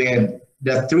this with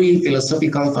the three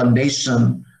philosophical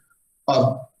foundation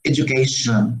of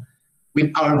education, with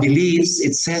our beliefs,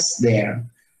 it says there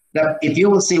that if you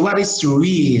will say what is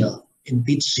real in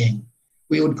teaching,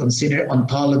 we would consider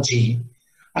ontology.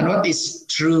 And what is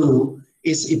true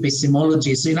is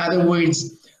epistemology. So in other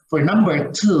words, for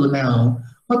number 2 now,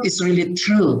 what is really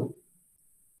true?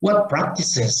 What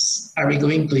practices are we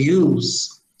going to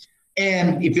use?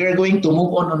 And if you're going to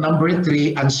move on number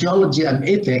 3, anciology and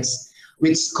ethics,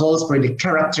 which calls for the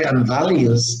character and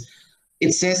values,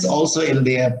 it says also in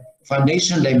the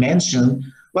foundation dimension,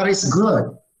 what is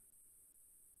good?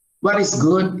 What is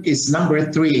good is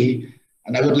number 3,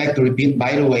 and I would like to repeat,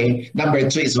 by the way, number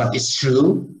 2 is what is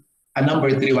true, and number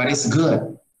 3, what is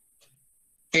good.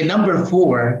 And number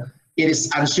 4, it is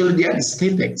anciology and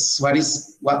aesthetics.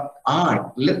 What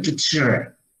art,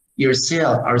 literature,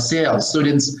 yourself, ourselves,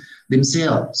 students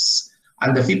themselves.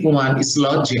 And the 5th one is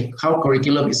logic, how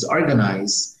curriculum is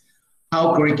organized,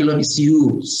 how curriculum is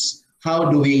used, how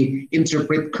do we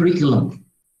interpret curriculum.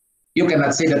 You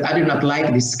cannot say that I do not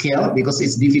like this skill because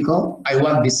it's difficult. I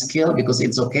want this skill because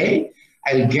it's okay.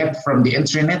 I'll get from the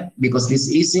internet because it's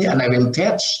easy and I will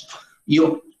teach.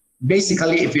 You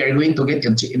basically, if you are going to get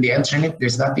in the internet,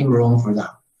 there's nothing wrong for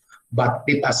that. But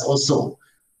it has also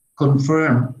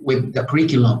confirmed with the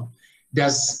curriculum.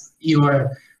 Does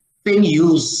your thing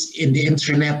used in the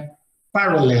internet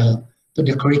parallel to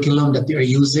the curriculum that you're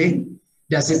using?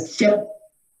 Does it fit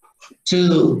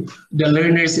to the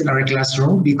learners in our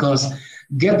classroom? Because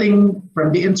getting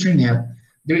from the internet,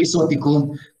 there is what we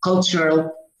call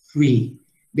cultural free.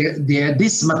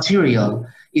 This material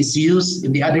is used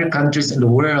in the other countries in the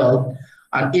world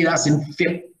and it doesn't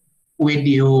fit with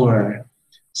your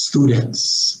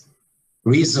students.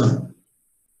 Reason,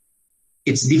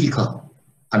 it's difficult.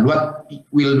 And what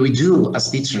will we do as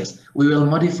teachers? We will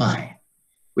modify.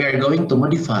 We are going to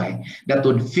modify that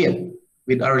would fit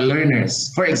with our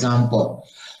learners. For example,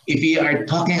 if you are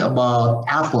talking about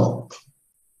Apple,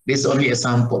 this is only a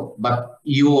sample, but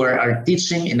you are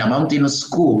teaching in a mountainous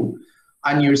school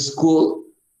and your school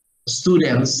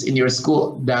students in your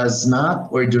school does not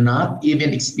or do not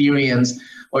even experience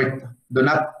or do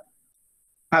not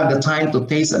have the time to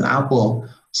taste an apple.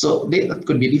 So that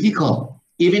could be difficult.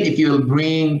 Even if you will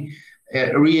bring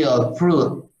a real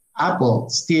fruit, apple,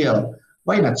 still,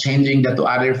 why not changing that to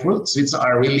other fruits which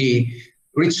are really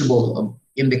reachable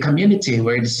in the community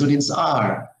where the students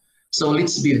are? So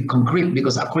let's be concrete,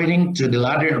 because according to the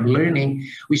ladder of learning,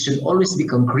 we should always be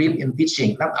concrete in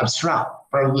teaching, not abstract,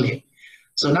 probably.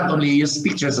 So not only use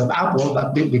pictures of apple,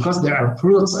 but because there are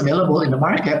fruits available in the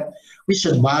market, we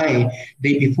should buy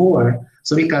day before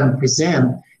so we can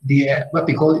present the what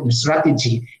we call in the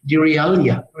strategy, the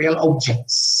realia, real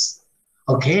objects.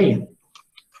 Okay.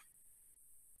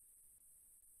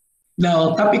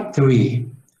 Now, topic 3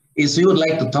 is we would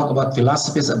like to talk about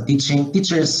philosophies of teaching,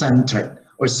 teacher-centered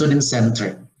or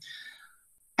student-centered.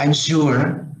 I'm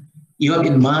sure you have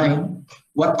in mind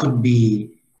what could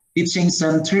be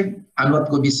teaching-centered and what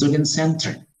could be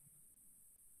student-centered.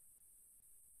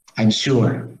 I'm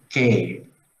sure. Okay.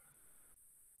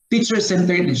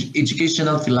 Teacher-centered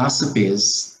educational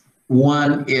philosophies.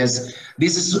 One is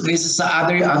this is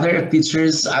other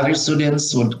teachers, other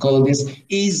students would call this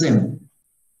ism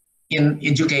in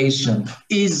education,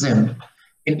 ism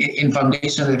in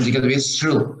foundational education. It's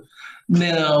true.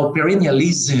 Now,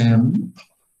 perennialism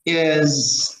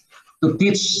is to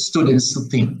teach students to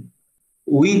think.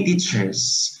 We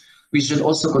teachers, we should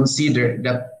also consider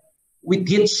that we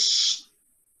teach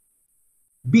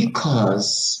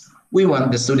because we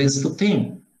want the students to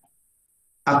think.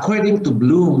 According to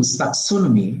Bloom's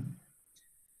taxonomy,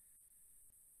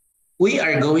 we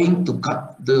are going to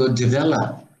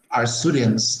develop our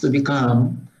students to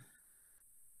become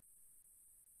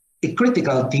a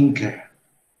critical thinker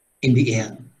in the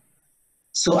end.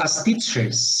 So as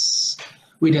teachers,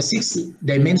 with the 6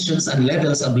 dimensions and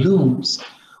levels of Bloom's,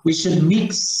 we should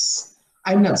mix.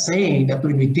 I'm not saying that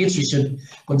when we teach, we should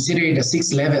consider the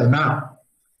 6th level now.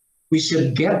 We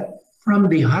should get from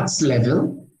the HATS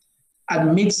level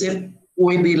and mix it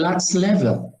with the LATS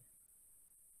level.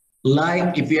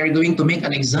 Like if we are going to make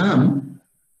an exam,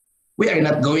 we are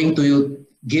not going to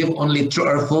give only true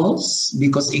or false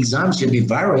because exams should be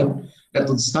varied. That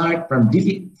would start from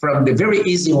the very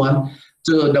easy one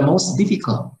to the most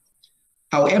difficult.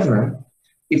 However,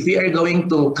 if we are going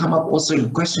to come up also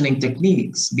with questioning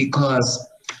techniques, because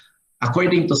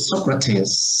according to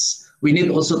Socrates, we need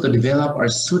also to develop our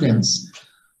students,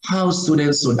 how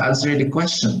students would answer the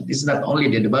question. It's not only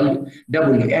the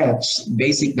WH,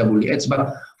 basic WH,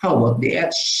 but how about the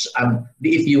H and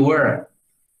the if you were.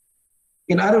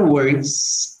 In other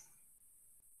words,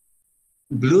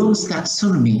 Bloom's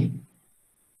taxonomy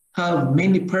have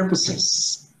many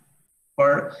purposes,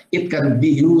 or it can be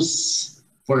used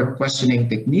for questioning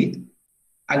technique,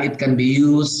 and it can be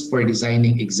used for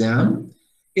designing exam.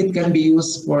 It can be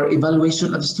used for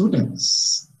evaluation of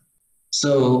students.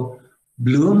 So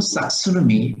Bloom's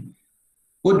taxonomy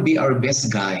would be our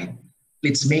best guide.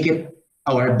 Let's make it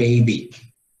our baby.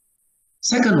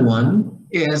 Second one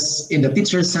is in the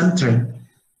teacher center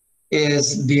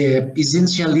is the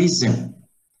essentialism.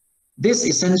 This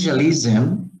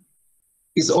essentialism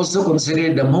is also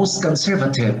considered the most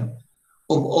conservative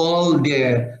of all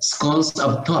the schools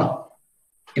of thought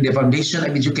in the foundation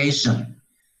of education.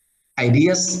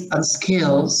 Ideas and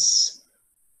skills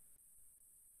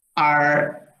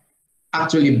are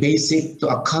actually basic to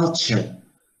a culture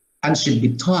and should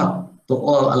be taught to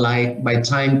all alike by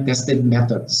time-tested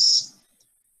methods.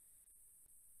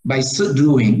 By so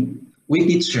doing, we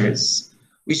teachers,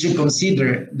 we should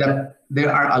consider that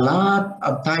there are a lot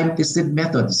of time-tested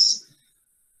methods.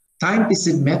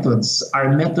 Time-tested methods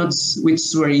are methods which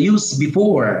were used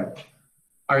before,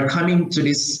 are coming to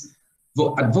this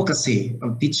advocacy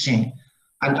of teaching,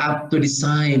 and up to this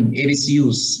time it is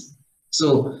used.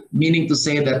 So meaning to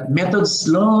say that methods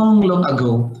long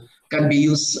ago can be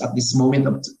used at this moment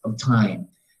of time.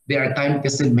 They are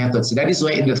time-tested methods. That is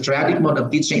why in the triadic mode of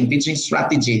teaching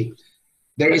strategy,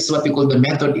 there is what we call the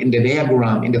method in the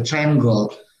diagram, in the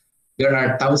triangle. There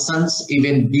are thousands,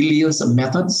 even billions of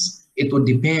methods. It would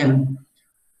depend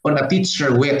on a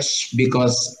teacher which,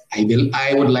 because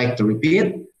I would like to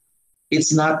repeat,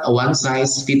 it's not a one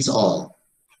size fits all.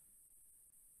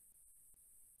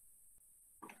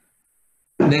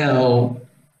 Now,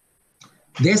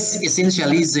 this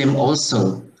essentialism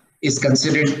also is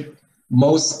considered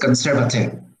most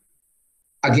conservative,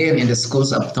 again in the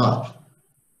schools of thought.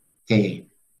 Okay.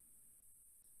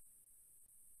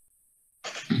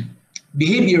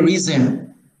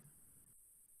 Behaviorism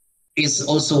is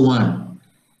also one.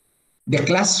 The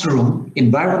classroom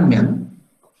environment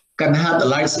can have a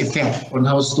large effect on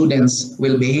how students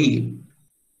will behave,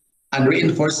 and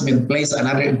reinforcement plays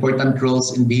another important role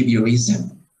in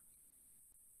behaviorism.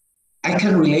 I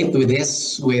can relate with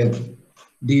this with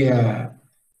the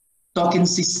talking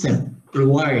system,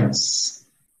 rewards,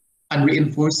 and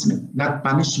reinforcement, not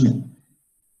punishment.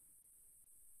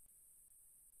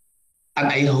 And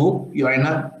I hope you are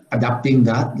not adapting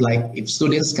that. Like if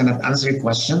students cannot answer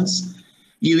questions,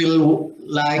 you will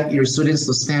like your students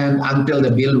to stand until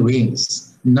the bell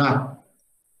rings. Not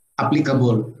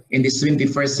applicable in this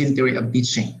 21st century of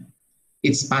teaching.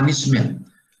 It's punishment.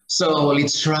 So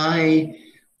let's try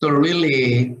to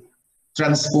really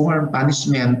transform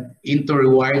punishment into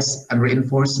rewards and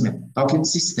reinforcement, token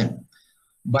system.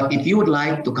 But if you would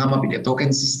like to come up with a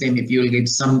token system, if you will get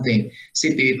something,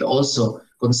 see to it also,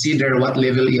 consider what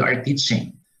level you are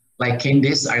teaching. Like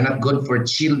candies are not good for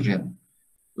children.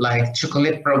 like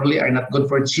chocolate probably are not good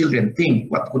for children.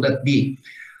 Think, what could that be?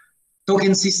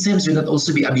 Token systems should not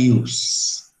also be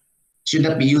abused, should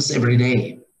not be used every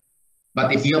day.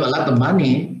 But if you have a lot of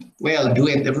money, well, do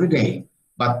it every day.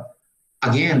 But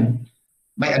again,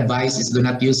 my advice is do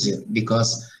not use it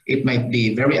because it might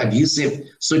be very abusive.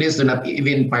 Students do not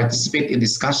even participate in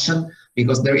discussion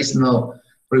because there is no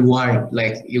reward,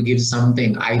 like you give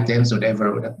something, items,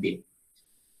 whatever would that be.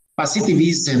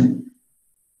 Positivism,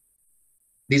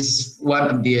 this is one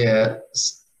of the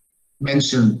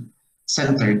mentioned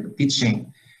centered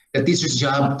teaching. The teacher's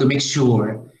job to make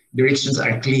sure directions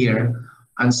are clear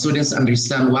and students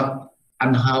understand what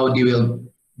and how they will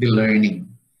be learning.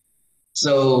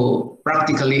 So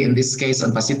practically in this case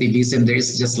on positivism, there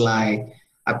is just like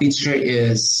a teacher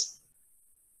is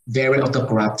very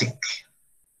autocratic,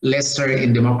 lesser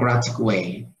in democratic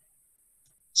way.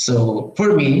 So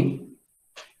for me,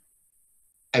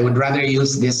 I would rather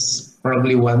use this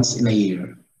probably once in a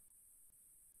year.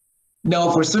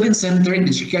 Now for student-centered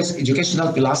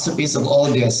educational philosophies of all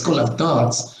the school of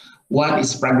thoughts, one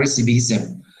is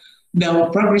progressivism. Now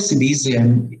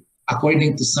progressivism,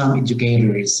 according to some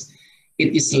educators,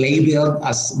 it is labeled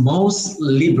as most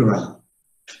liberal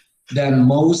than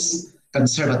most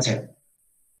conservative.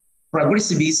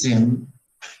 Progressivism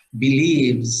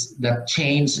believes that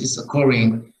change is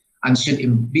occurring and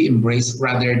should be embraced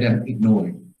rather than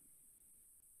ignored.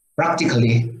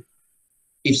 Practically,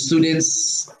 if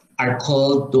students are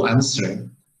called to answer,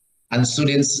 and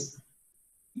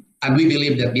we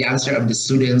believe that the answer of the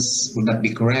students would not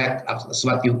be correct as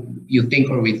what you think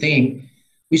or we think,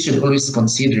 we should always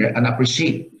consider and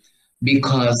appreciate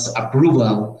because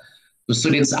approval to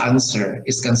students' answer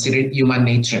is considered human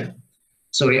nature.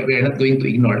 So we are not going to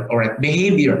ignore it. All right,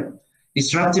 behavior,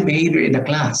 disruptive behavior in the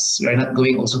class, we are not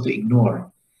going also to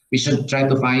ignore. We should try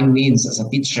to find means as a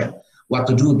teacher what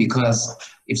to do because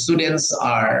if students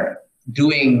are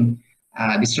doing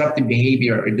disruptive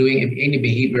behavior or doing any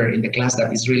behavior in the class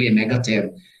that is really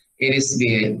negative, it is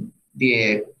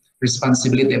the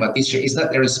responsibility of a teacher. It's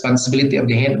not the responsibility of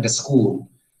the head of the school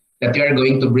that you are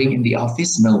going to bring in the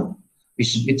office. No,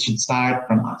 it should start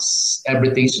from us.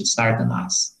 Everything should start on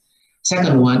us.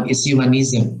 Second one is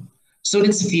humanism.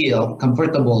 Students feel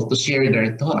comfortable to share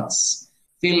their thoughts,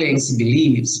 feelings,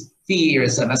 beliefs,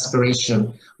 fears, and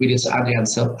aspiration with each other and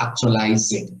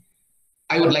self-actualizing.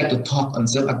 I would like to talk on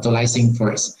self-actualizing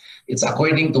first. It's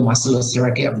according to Maslow's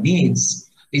hierarchy of needs.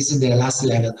 This is the last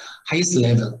level, highest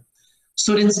level.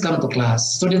 Students come to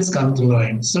class, students come to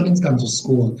learn, students come to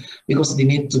school because they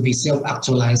need to be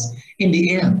self-actualized in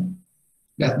the end,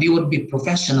 that they would be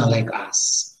professional like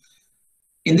us.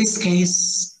 In this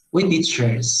case, we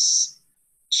teachers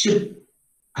should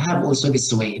have also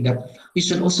this way that we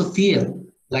should also feel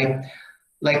like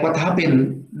what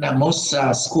happened. Most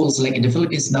schools like in the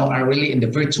Philippines now are really in the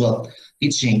virtual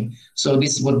teaching. So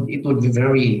it would be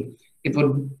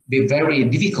very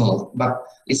difficult, but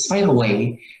let's find a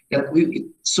way that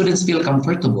students feel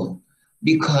comfortable.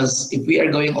 Because if we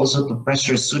are going also to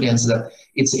pressure students that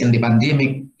it's in the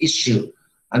pandemic issue,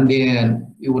 and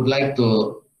then we would like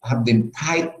to have the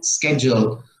tight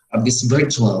schedule of this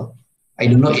virtual, I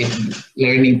don't know if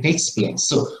learning takes place.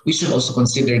 So we should also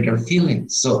consider their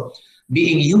feelings. So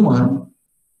being human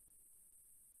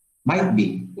might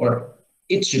be, or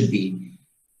it should be,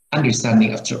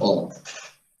 understanding after all.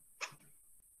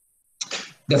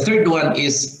 The third one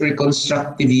is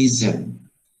reconstructivism.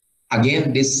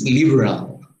 Again, this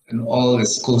liberal and all the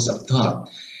schools of thought.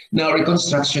 Now,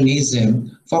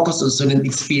 reconstructionism focuses on student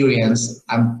experience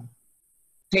and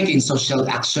taking social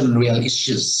action on real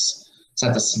issues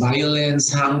such as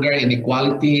violence, hunger,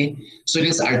 inequality.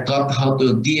 Students are taught how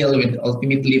to deal with,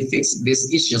 ultimately fix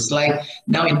these issues, like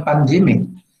now in pandemic.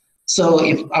 So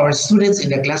if our students in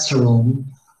the classroom,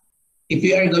 if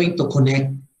we are going to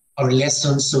connect our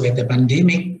lessons with the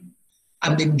pandemic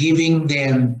and then giving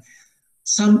them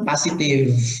some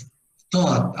positive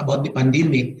thought about the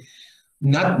pandemic,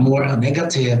 not more on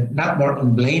negative, not more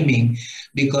on blaming,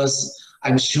 because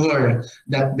I'm sure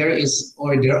that there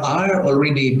are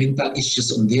already mental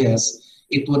issues on this,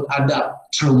 it would add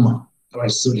up trauma to our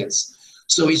students.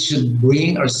 So we should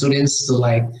bring our students to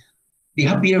like the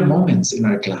happier moments in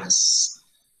our class,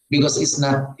 because it's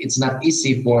not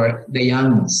easy for the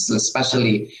youngs,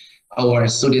 especially our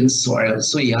students who are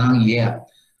so young yet,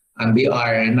 and they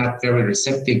are not very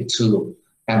receptive to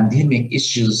pandemic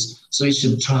issues. So we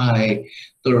should try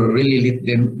to really let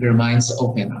their minds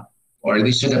open up, or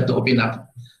they should have to open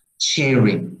up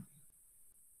sharing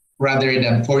rather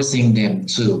than forcing them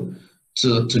to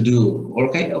do.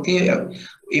 Okay,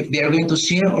 if they are going to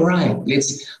share, all right,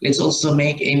 let's also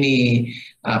make any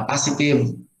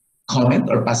positive comment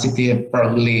or positive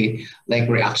probably like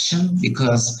reaction,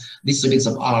 because these students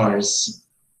of ours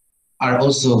are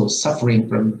also suffering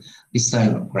from this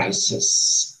time of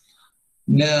crisis.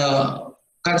 Now,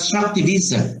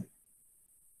 constructivism,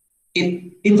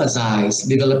 it emphasizes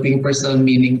developing personal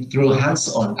meaning through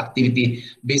hands-on activity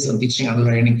based on teaching and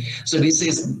learning. So this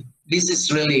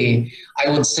is really, I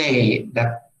would say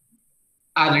that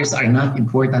others are not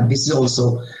important. This is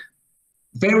also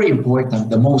very important,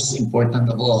 the most important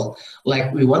of all.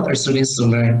 Like, we want our students to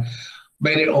learn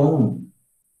by their own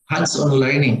hands-on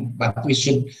learning, but we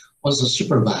should also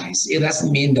supervise. It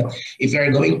doesn't mean that if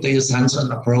you're going to use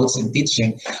hands-on approach in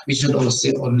teaching, we should also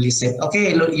only say,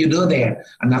 okay, look, you do there,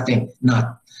 and nothing.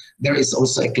 Not. There is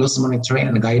also a close monitoring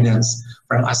and guidance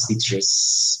from us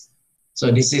teachers.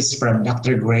 So this is from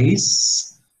Dr.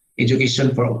 Grace,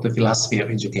 Education for the Philosophy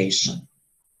of Education.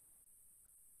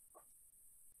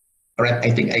 All right,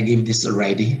 I think I gave this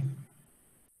already.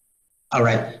 All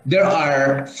right, there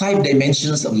are 5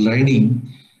 dimensions of learning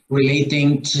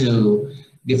relating to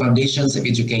the foundations of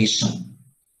education.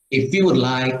 If you would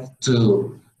like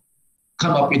to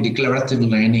come up with declarative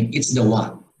learning, it's the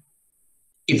one.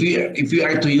 If you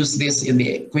are to use this in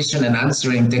the question and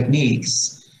answering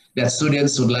techniques that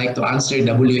students would like to answer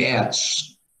WH,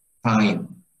 fine.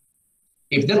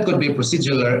 If that could be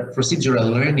procedural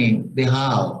learning, the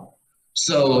how.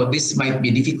 So this might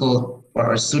be difficult for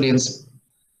our students,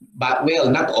 but well,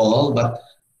 not all, but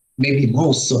maybe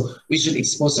most. So we should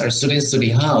expose our students to the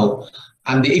how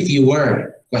and the if you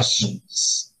were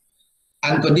questions.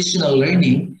 Unconditional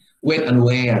learning, when and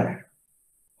where,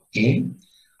 okay?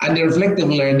 And the reflective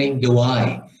learning, the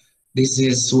why. This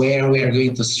is where we are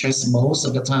going to stress most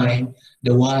of the time,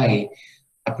 the why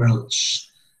approach.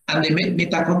 And the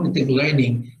metacognitive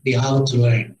learning, the how to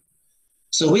learn.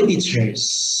 So we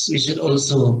teachers, we should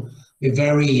also be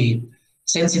very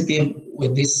sensitive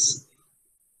with these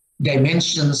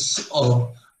dimensions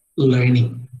of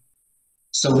learning.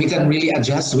 So we can really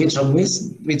adjust which of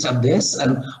this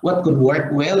and what could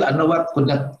work well and what could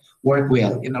not work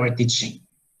well in our teaching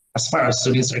as far as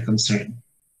students are concerned.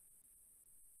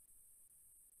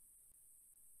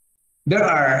 There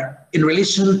are, in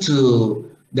relation to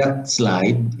that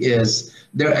slide,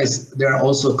 there are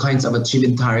also kinds of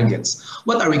achievement targets.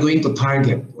 What are we going to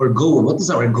target or goal? What is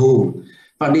our goal?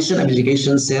 Foundation of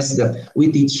Education says that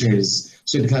we teachers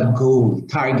should have goal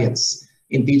targets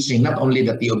in teaching, not only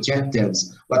that the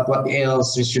objectives, but what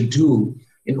else we should do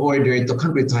in order to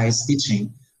concretize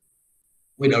teaching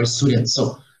with our students.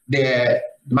 So the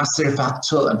master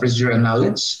factual and procedural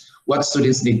knowledge, what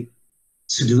students need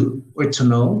to do or to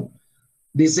know.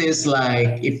 This is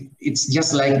like, if it's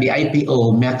just like the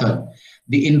IPO method,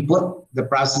 the input, the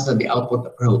process, and the output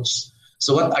approach.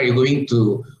 So what are you going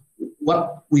to,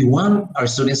 what we want our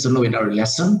students to know in our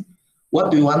lesson,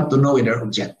 what we want to know in our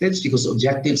objectives, because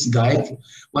objectives guide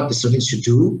what the students should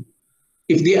do.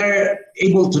 If they are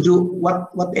able to do what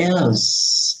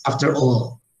else after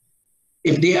all?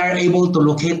 If they are able to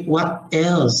locate what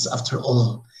else after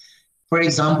all? For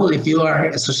example, if you are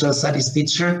a social studies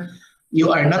teacher,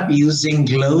 you are not using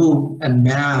globe and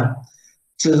map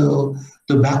to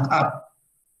back up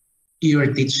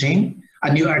your teaching,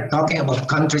 and you are talking about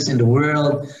countries in the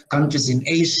world, countries in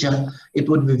Asia. It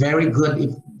would be very good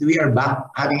if we are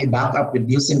having a backup with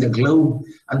using the globe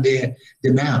and the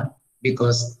map,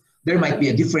 because there might be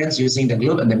a difference using the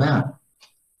globe and the map.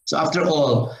 So after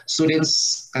all,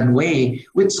 students can weigh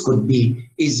which could be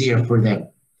easier for them.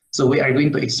 So we are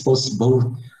going to expose both.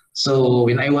 So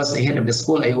when I was the head of the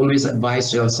school, I always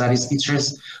advised social studies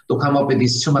teachers to come up with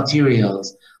these 2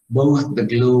 materials, both the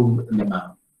globe and the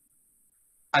map.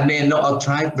 And then know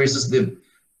outright versus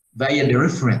via the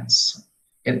reference.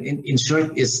 And in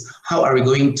short is, how are we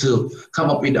going to come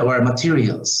up with our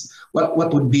materials? What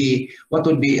would be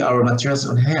our materials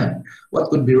on hand?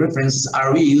 What could be references?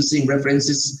 Are we using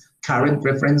references, current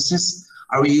references?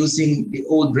 Are we using the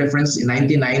old reference in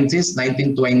 1990s,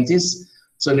 1920s?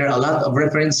 So there are a lot of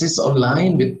references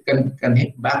online that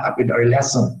can back up with our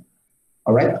lesson.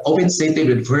 All right, open stated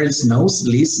with verbs, knows,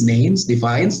 lists, names,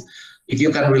 defines. If you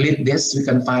can relate this, we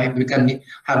can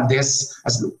have this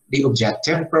as the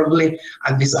objective probably,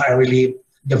 and these are really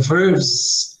the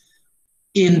verbs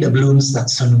in the Bloom's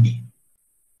taxonomy.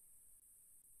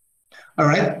 All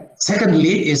right.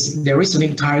 Secondly, is the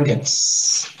reasoning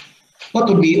targets. What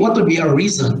would be our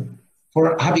reason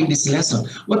for having this lesson?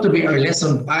 What would be our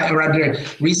lesson,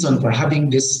 reason for having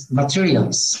these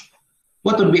materials?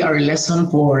 What would be our lesson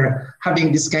for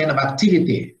having this kind of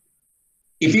activity?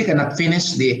 If you cannot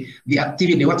finish the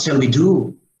activity, what shall we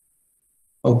do?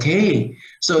 Okay,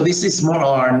 so this is more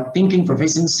on thinking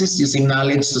proficiencies, using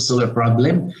knowledge to solve a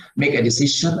problem, make a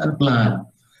decision, and plan.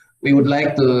 We would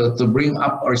like to bring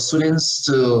up our students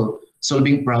to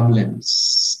solving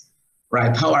problems,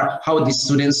 right? How these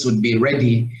students would be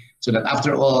ready so that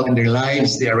after all in their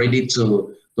lives, they are ready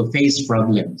to face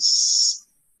problems.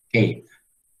 Okay,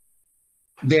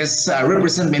 this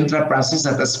represent mental process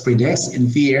that as predicts,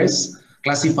 infers,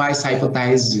 classifies,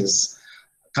 hypothesizes,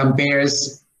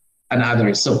 compares, and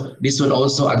others. So this would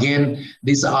also, again,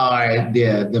 these are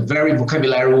the very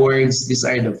vocabulary words, these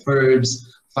are the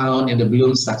verbs found in the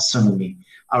Bloom's taxonomy.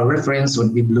 Our reference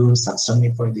would be Bloom's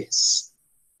taxonomy for this.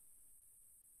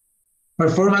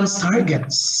 Performance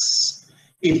targets.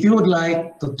 If you would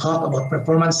like to talk about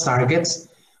performance targets,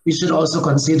 we should also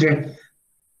consider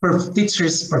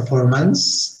teacher's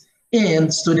performance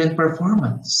and student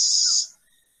performance.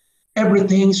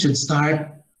 Everything should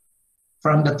start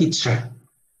from the teacher.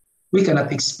 We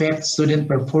cannot expect student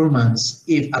performance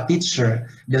if a teacher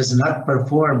does not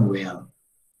perform well.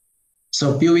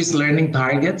 So PUE's learning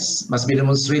targets must be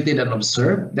demonstrated and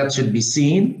observed. That should be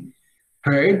seen,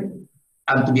 heard,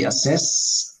 and to be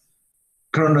assessed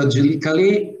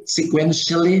chronologically,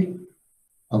 sequentially.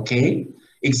 Okay.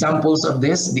 Examples of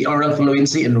this, the oral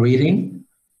fluency in reading.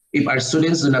 If our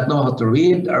students do not know how to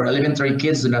read, our elementary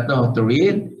kids do not know how to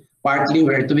read, partly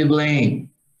we're to be blamed.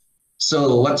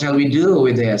 So what shall we do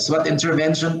with this? What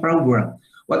intervention program?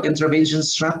 What intervention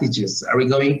strategies are we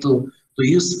going to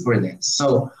use for this?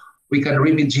 So we can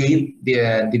remediate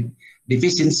the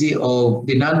deficiency of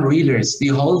the non-readers, the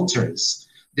halters,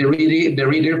 the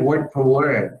reader word for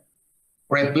word.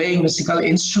 Or playing musical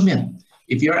instrument.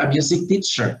 If you're a music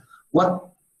teacher, what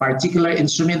particular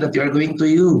instrument that you are going to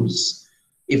use?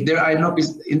 If there are no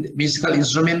musical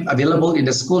instrument available in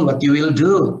the school, what you will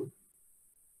do?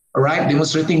 All right,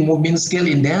 demonstrating movement skill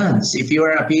in dance. If you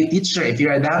are a PE teacher, if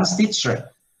you're a dance teacher,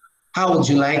 how would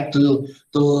you like to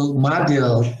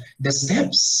model the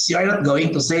steps? You are not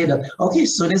going to say that, okay,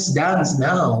 students dance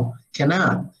now.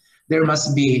 Cannot. There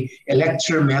must be a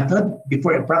lecture method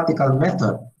before a practical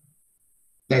method.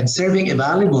 Then serving a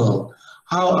valuable.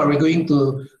 How are we going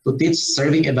to teach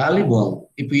serving a valuable?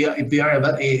 If we are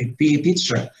a PE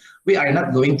teacher, we are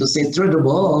not going to say through the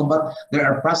ball, but there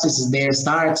are processes there.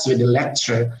 Starts with the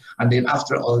lecture, and then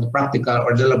after all, the practical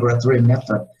or the laboratory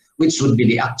method, which would be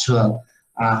the actual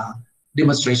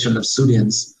demonstration of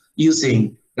students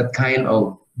using that kind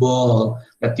of ball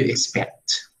that you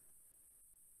expect.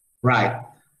 Right.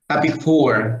 Topic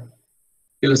 4,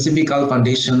 philosophical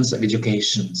foundations of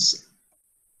educations.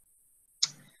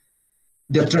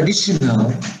 The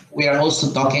traditional, we are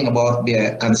also talking about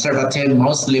the conservative,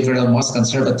 most liberal, most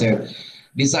conservative.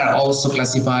 These are also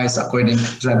classified according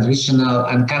to traditional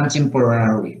and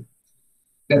contemporary.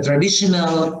 The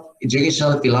traditional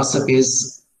educational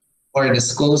philosophies or the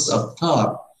schools of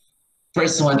thought,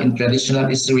 first one in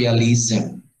traditional is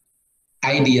realism,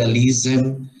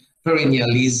 idealism,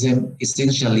 perennialism,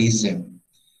 essentialism.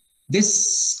 These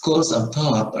schools of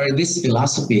thought or these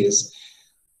philosophies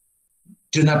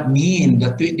do not mean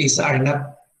that these are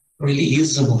not really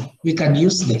usable. We can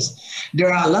use this.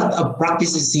 There are a lot of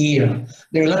practices here.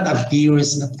 There are a lot of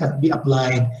theories that can be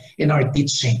applied in our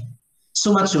teaching.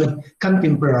 So much with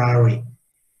contemporary.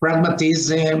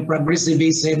 Pragmatism,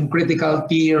 progressivism, critical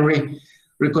theory,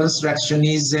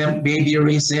 reconstructionism,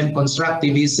 behaviorism,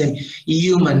 constructivism,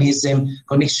 humanism,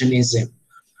 connectionism.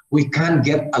 We can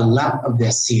get a lot of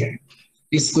this here.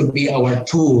 This could be our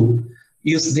tool.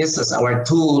 Use this as our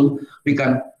tool. They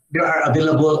are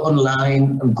available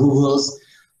online on Google's.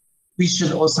 We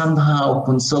should also somehow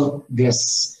consult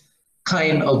this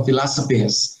kind of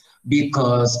philosophies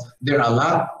because there are a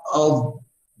lot of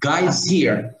guides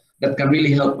here that can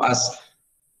really help us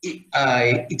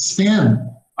expand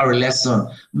our lesson,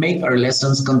 make our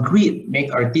lessons concrete,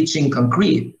 make our teaching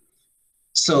concrete.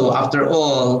 So after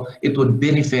all, it would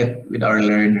benefit with our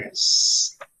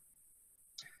learners.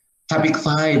 Topic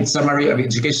 5, summary of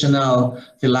educational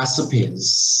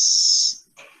philosophies.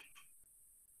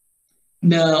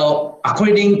 Now,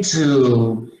 according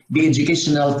to the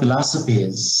educational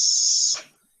philosophies,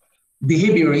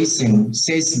 behaviorism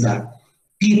says that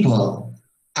people,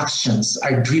 actions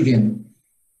are driven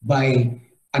by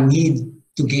a need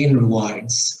to gain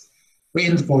rewards,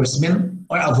 reinforcement,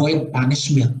 or avoid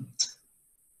punishment.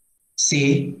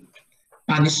 See,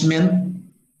 punishment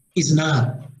is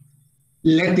not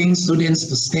letting students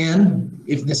to stand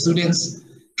if the students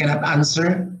cannot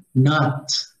answer,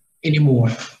 not anymore.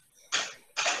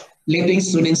 Letting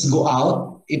students go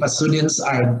out if students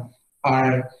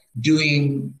are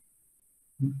doing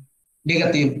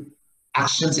negative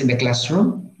actions in the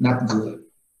classroom, not good.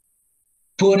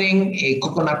 putting a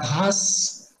coconut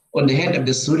husk on the head of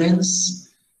the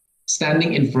students,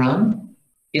 standing in front,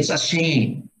 it's a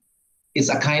shame. It's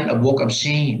a kind of walk of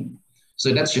shame.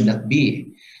 So that should not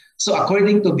be. So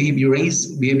according to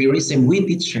behaviorism, we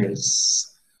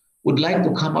teachers would like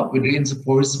to come up with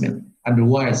reinforcement and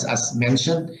rewards, as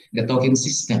mentioned, the token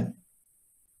system.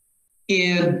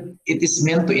 It is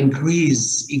meant to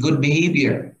increase a good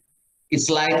behavior. It's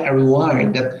like a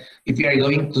reward that if you are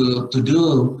going to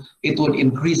do, it would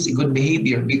increase a good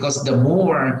behavior, because the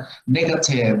more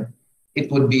negative, it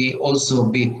would be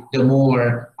also be the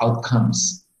more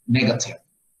outcomes negative.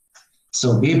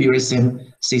 So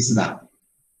behaviorism says that.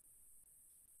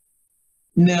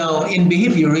 Now, in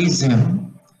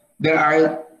behaviorism, there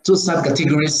are two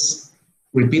subcategories.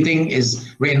 Repeating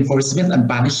is reinforcement and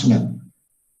punishment.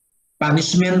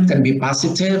 Punishment can be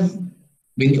positive,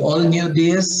 we all knew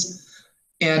this,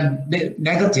 and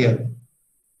negative.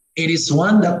 It is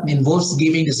one that involves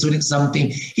giving the student something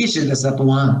he should does not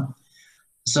want.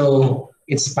 So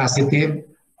it's positive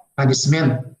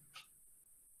punishment.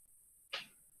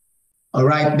 All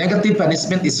right, negative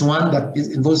punishment is one that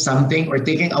involves something or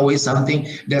taking away something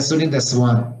the student does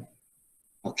want.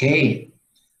 Okay,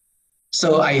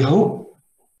 so I hope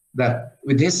that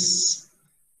with this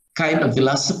kind of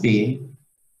philosophy,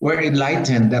 we're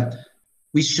enlightened that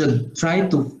we should try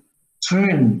to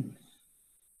turn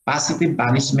positive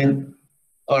punishment,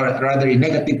 or rather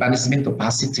negative punishment, to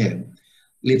positive.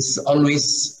 Let's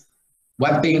always,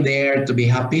 one thing there to be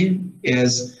happy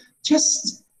is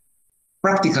just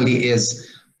practically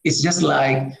it's just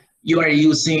like you are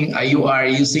using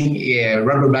a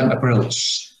rubber band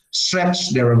approach. Stretch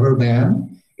the rubber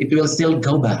band, it will still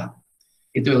go back.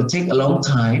 It will take a long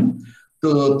time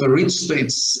to reach to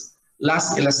its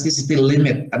last elasticity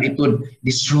limit, and it would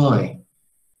destroy.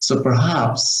 So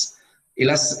perhaps a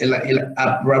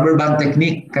rubber band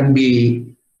technique can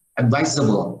be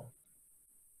advisable.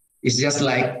 It's just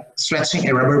like stretching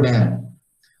a rubber band.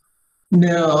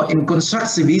 Now, in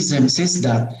constructivism, says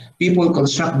that people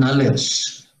construct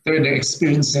knowledge through their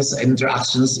experiences and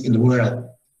interactions in the world.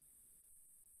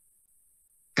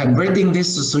 Converting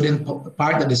this to student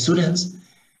part of the students,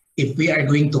 if we are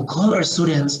going to call our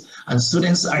students and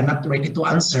students are not ready to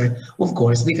answer, of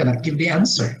course, they cannot give the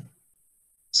answer.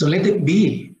 So let it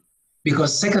be.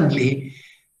 Because secondly,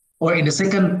 or in the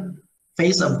second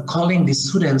phase of calling the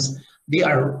students, they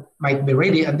might be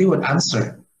ready and they would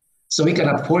answer. So we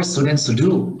cannot force students to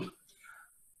do.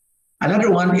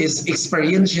 Another one is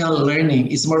experiential learning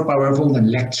is more powerful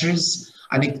than lectures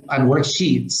and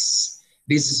worksheets.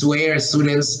 This is where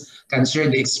students can share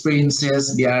the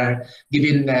experiences. They are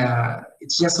given,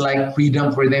 it's just like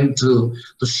freedom for them to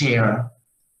share.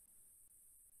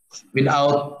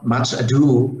 Without much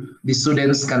ado, the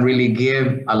students can really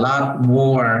give a lot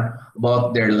more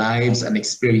about their lives and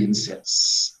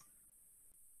experiences.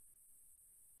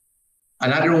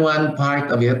 Another one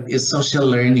part of it is social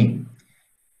learning.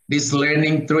 This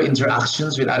learning through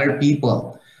interactions with other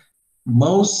people.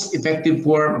 Most effective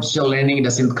form of social learning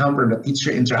doesn't come from the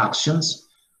teacher interactions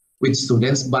with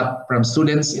students, but from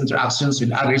students' interactions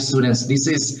with other students. This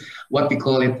is what we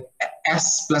call it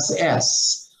S plus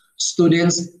S,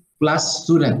 students plus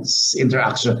students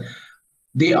interaction.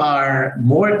 They are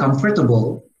more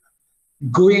comfortable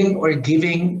going or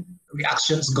giving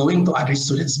reactions going to other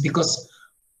students because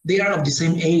they are of the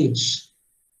same age.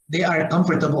 They are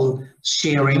comfortable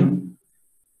sharing,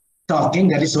 talking.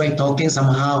 That is why talking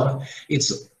somehow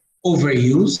it's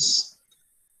overused,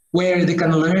 where they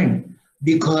can learn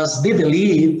because they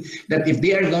believe that if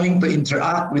they are going to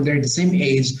interact with their the same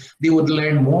age, they would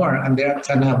learn more and they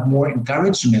can have more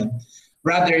encouragement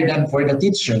rather than for the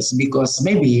teachers, because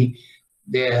maybe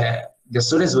the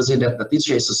students will say that the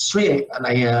teacher is so strict and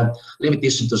I have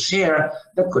limitation to share.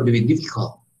 That could be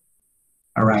difficult.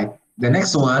 All right. The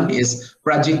next one is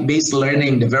project-based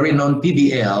learning, the very known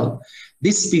PBL.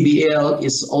 This PBL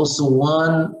is also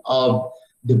one of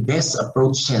the best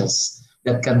approaches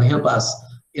that can help us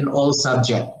in all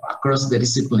subjects across the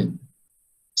discipline.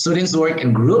 Students work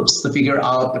in groups to figure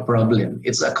out the problem.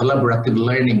 It's a collaborative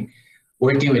learning,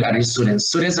 working with other students.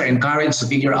 Students are encouraged to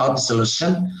figure out the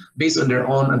solution based on their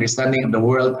own understanding of the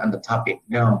world and the topic.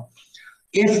 Now,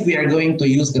 if we are going to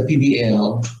use the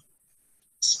PBL,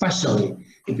 especially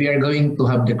if we are going to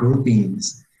have the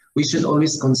groupings, we should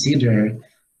always consider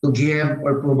to give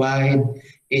or provide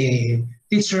a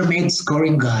teacher-made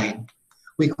scoring guide.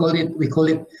 We call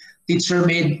it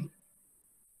teacher-made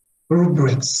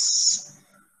rubrics,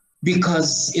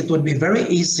 because it would be very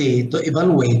easy to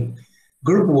evaluate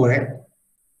group work,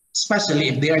 especially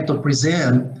if they are to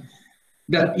present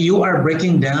that you are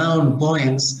breaking down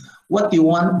points, what you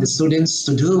want the students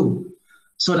to do.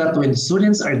 so that when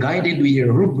students are guided with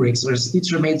your rubrics or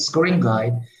teacher-made scoring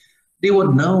guide, they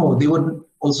would know, they would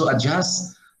also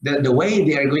adjust the way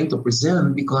they are going to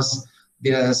present because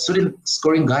the student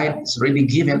scoring guide is already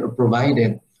given or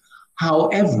provided.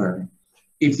 However,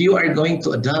 if you are going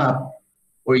to adopt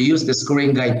or use the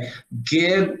scoring guide,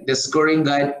 give the scoring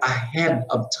guide ahead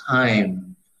of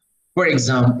time. For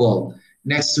example,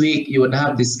 next week you would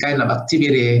have this kind of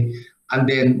activity and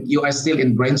then you are still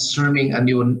in brainstorming and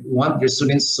you want your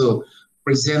students to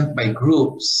present by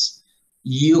groups.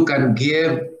 You can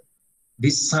give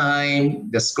this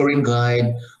time the scoring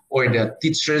guide or the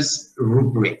teacher's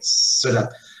rubrics so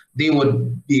that they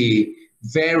would be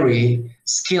very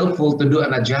skillful to do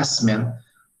an adjustment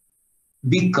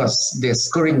because the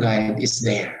scoring guide is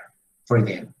there for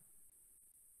them.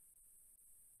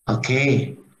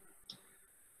 Okay.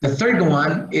 The third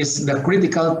one is the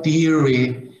critical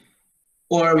theory,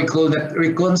 or we call that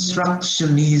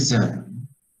reconstructionism.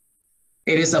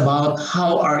 It is about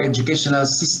how our educational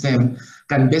system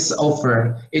can best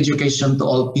offer education to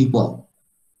all people.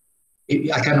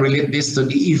 I can relate this to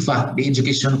the EFA, the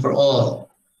education for all,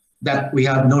 that we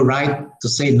have no right to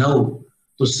say no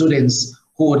to students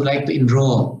who would like to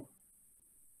enroll,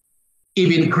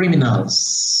 even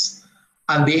criminals,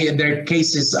 and their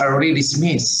cases are already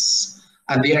dismissed,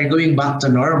 and they are going back to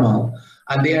normal,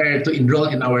 and they are to enroll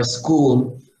in our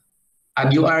school,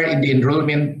 and you are in the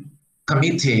enrollment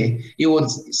committee, you would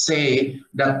say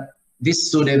that this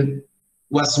student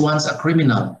was once a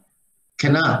criminal.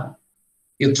 Cannot.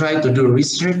 You try to do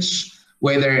research,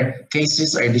 whether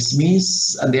cases are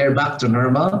dismissed and they are back to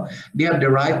normal, they have the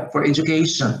right for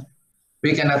education.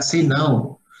 We cannot say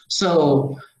no.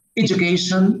 So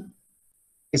education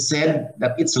is said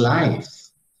that it's life.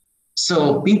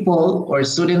 So people or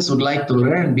students would like to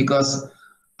learn because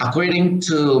according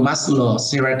to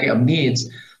Maslow's hierarchy of needs,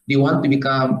 they want to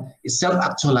become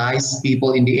self-actualized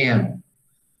people in the end.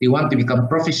 They want to become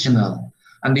professional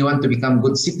and they want to become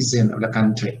good citizens of the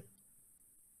country.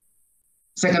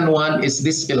 Second one is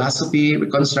this philosophy,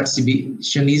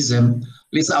 reconstructionism,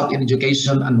 lists out in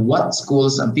education and what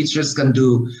schools and teachers can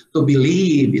do to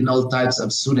believe in all types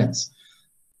of students.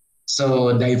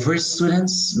 So diverse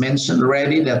students, mentioned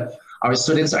already that our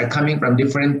students are coming from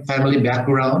different family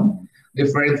background,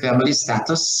 different family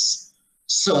status.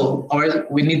 So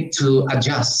we need to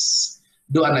adjust,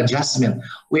 do an adjustment.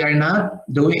 We are not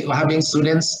having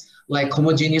students like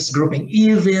homogeneous grouping,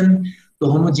 even the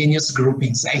homogeneous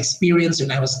groupings. I experienced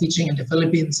when I was teaching in the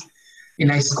Philippines in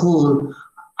high school,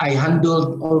 I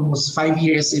handled almost 5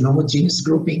 years in homogeneous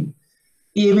grouping.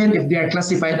 Even if they are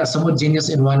classified as homogeneous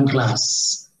in one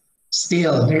class,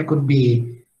 still there could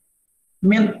be,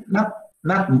 not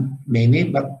many,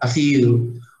 but a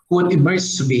few who would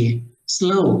emerge to be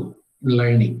slow in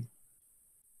learning.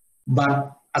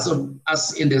 But as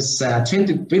in this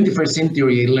 21st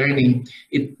century learning,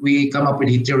 we come up with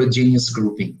heterogeneous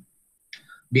grouping.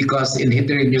 Because in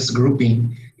heterogeneous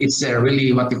grouping, it's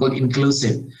really what we call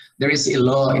inclusive. There is a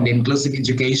law in the inclusive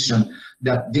education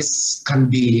that this can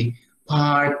be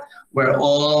part where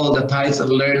all the types of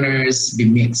learners be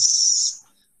mixed.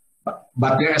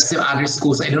 But there are still other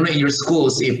schools. I don't know in your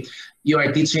schools if you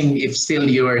are teaching, if still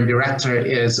your director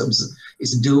is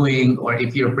doing, or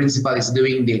if your principal is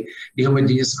doing the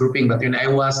homogeneous grouping. But when I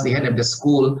was the head of the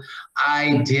school,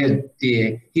 I did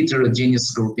the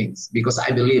heterogeneous groupings because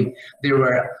I believe there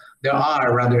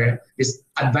are rather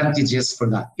disadvantages for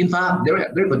that. In fact,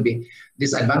 there could be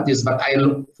disadvantages, but I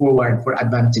look forward for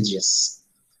advantages.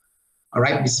 All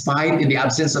right, despite in the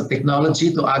absence of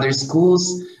technology to other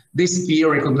schools, this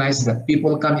peer recognizes that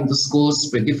people come into schools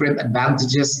with different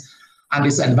advantages and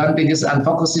disadvantages and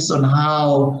focuses on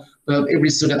how every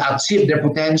student achieve their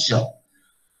potential.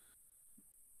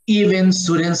 Even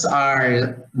students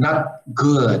are not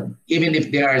good, even if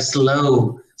they are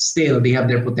slow, still they have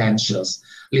their potentials.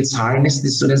 Let's harness the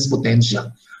students'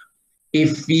 potential.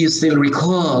 If you still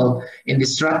recall in the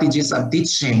strategies of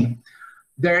teaching,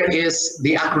 there is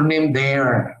the acronym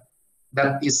there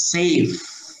that is SAFE.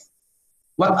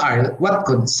 What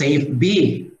could SAFE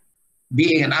be?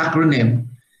 Being an acronym,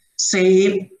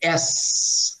 SAFE,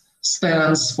 S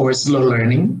stands for slow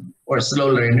learning or slow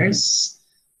learners.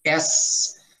 A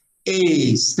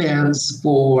stands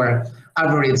for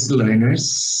average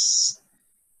learners.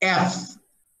 F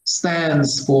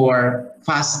stands for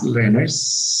fast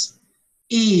learners.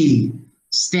 E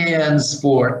stands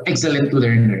for excellent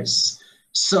learners.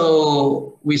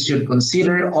 So we should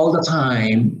consider all the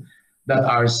time that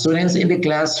our students in the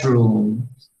classroom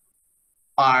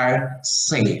are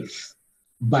safe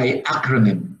by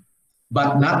acronym,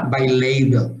 but not by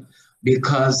label.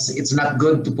 because it's not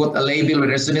good to put a label with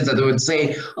our students that would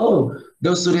say, oh,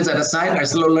 those students at the side are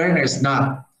slow learners.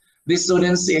 Not. These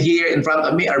students here in front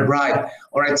of me are bright,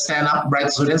 or at stand up,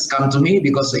 bright students come to me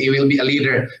because he will be a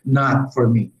leader. Not for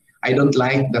me. I don't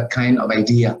like that kind of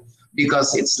idea,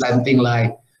 because it's something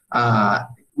like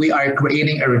we are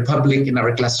creating a republic in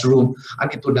our classroom,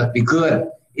 and it would not be good.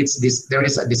 There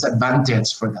is a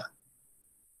disadvantage for that.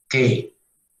 Okay.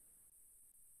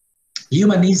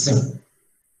 Humanism.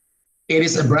 It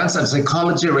is a branch of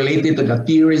psychology related to the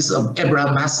theories of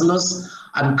Abraham Maslow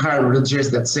and Carl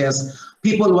Rogers that says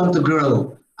people want to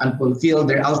grow and fulfill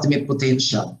their ultimate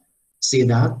potential. See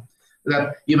that?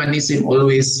 That humanism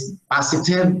always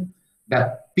positive,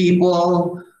 that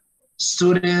people,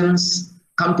 students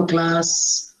come to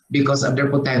class because of their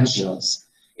potentials.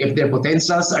 If their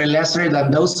potentials are lesser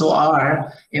than those who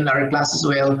are in our classes,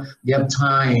 well, they have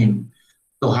time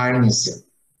to harness it.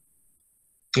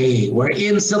 Okay, we're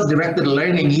in self-directed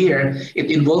learning here.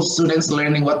 It involves students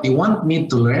learning what they want me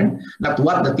to learn, not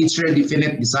what the teacher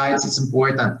definite decides is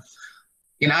important.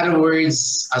 In other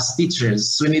words, as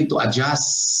teachers, we need to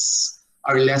adjust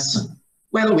our lesson.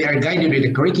 Well, we are guided with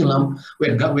the curriculum, we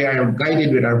are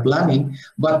guided with our planning,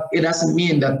 but it doesn't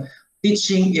mean that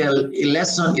teaching a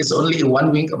lesson is only one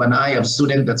wink of an eye of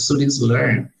students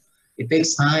learn. It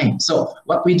takes time. So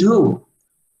what we do,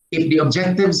 if the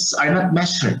objectives are not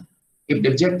measured, if the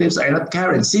objectives are not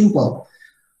carried, simple.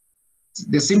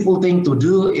 The simple thing to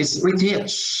do is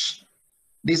reteach.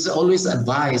 This is always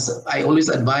advice. I always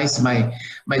advise my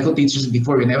co-teachers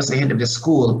before, when I was the head of the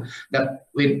school, that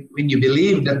when you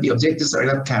believe that the objectives are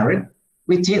not carried,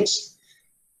 reteach.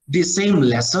 The same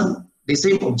lesson, the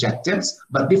same objectives,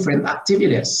 but different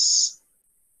activities.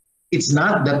 It's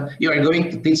not that you are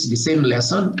going to teach the same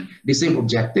lesson, the same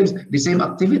objectives, the same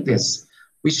activities.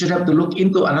 We should have to look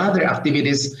into another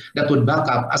activities that would back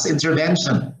up as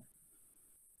intervention,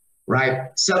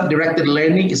 right? Self-directed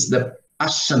learning is the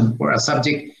passion for a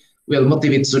subject will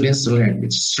motivate students to learn,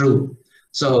 which is true.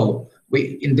 So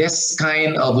in this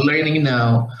kind of learning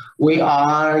now, we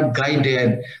are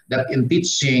guided that in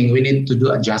teaching, we need to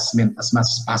do adjustment as much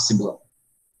as possible.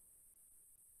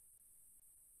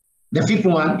 The fifth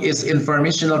one is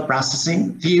informational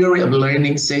processing. Theory of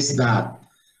learning says that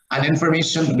an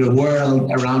information to the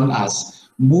world around us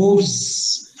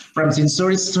moves from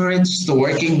sensory storage to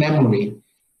working memory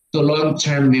to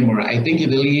long-term memory. I think you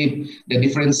believe the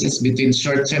differences between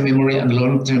short-term memory and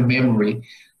long-term memory,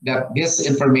 that this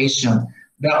information,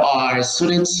 there are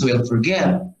students who will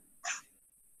forget.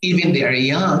 Even they are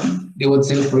young, they would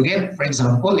still forget. For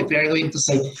example, if you are going to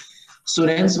say,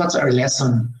 students, what's our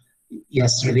lesson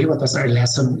yesterday? What was our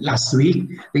lesson last week?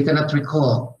 They cannot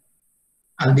recall.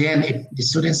 And then if the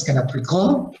students cannot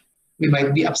recall, we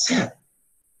might be upset.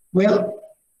 Well,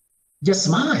 just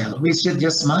smile. We should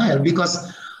just smile,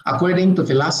 because according to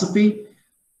philosophy,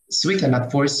 we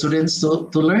cannot force students to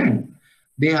learn.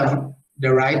 They have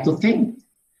the right to think.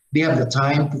 They have the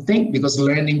time to think, because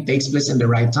learning takes place in the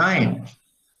right time.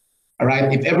 All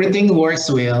right, if everything works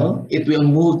well, it will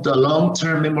move to a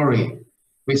long-term memory,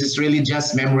 which is really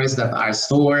just memories that are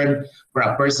stored for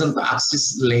a person to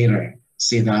access later.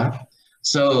 See that?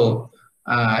 So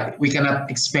we cannot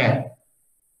expect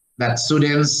that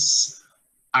students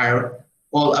are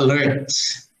all alert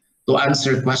to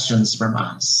answer questions from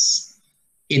us.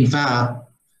 In fact,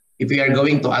 if we are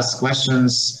going to ask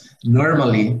questions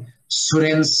normally,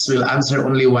 students will answer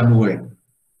only one word.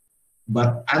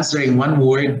 But answering one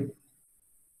word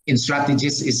in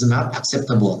strategies is not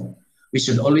acceptable. We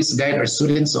should always guide our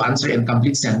students to answer in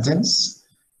complete sentence,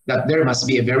 that there must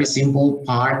be a very simple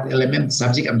part, element,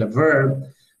 subject, and the verb,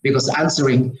 because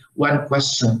answering one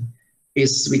question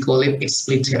is, we call it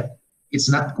expletive. It's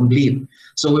not complete.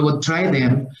 So we would try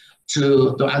them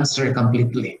to answer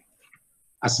completely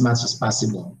as much as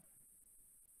possible.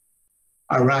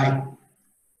 All right.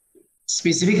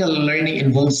 Specific learning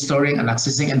involves storing and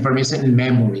accessing information in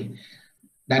memory.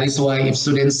 That is why if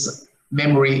students'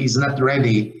 memory is not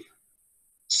ready,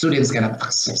 students cannot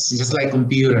access, just like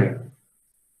computer.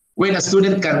 When a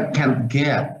student can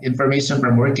get information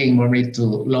from working memory to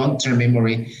long-term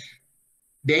memory,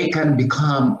 they can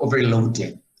become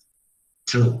overloaded.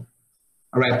 True.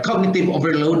 All right, cognitive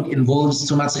overload involves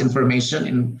too much information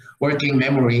in working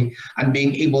memory and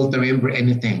being able to remember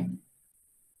anything.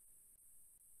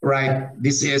 Right,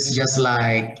 this is just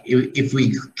like if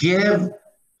we give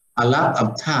a lot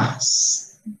of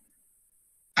tasks.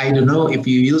 I don't know if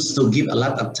you used to give a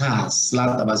lot of tasks, a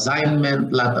lot of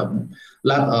assignment, lot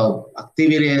of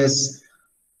activities.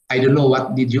 I don't know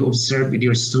what did you observe with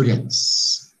your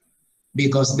students,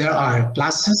 because there are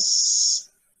classes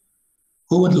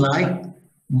who would like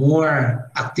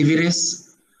more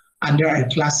activities under our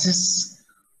classes,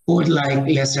 who would like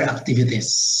lesser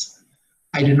activities?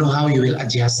 I don't know how you will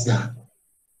adjust that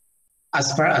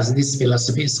as far as this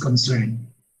philosophy is concerned.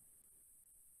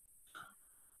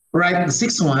 Right, the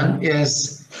sixth one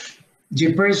is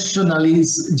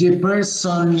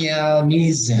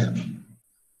depersonalism.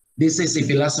 This is a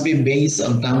philosophy based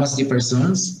on Thomas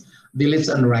Jefferson's beliefs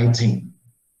on writing.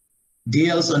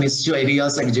 Deals on its two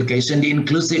ideals of education, the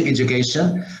inclusive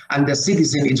education and the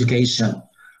citizen education.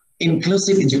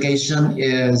 Inclusive education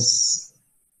is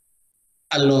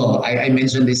a law. I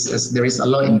mentioned this as there is a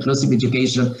law, inclusive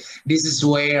education. This is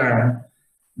where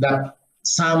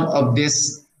some of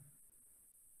these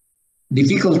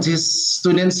difficulties,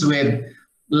 students with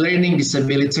learning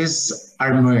disabilities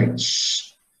are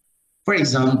merged. For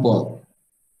example,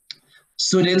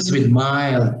 students with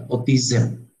mild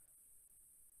autism,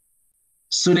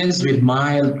 students with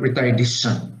mild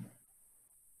retardation,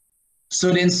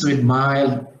 students with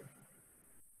mild,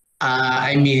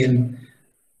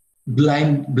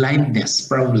 blindness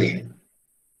probably,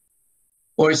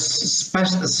 or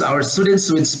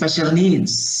students with special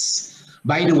needs.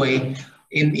 By the way,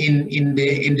 in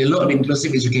the law of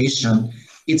inclusive education,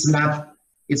 it's not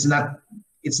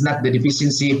the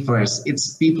deficiency first,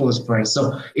 it's people's first.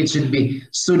 So it should be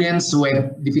students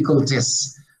with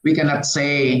difficulties. We cannot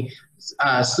say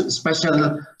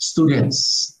special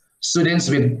students, students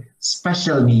with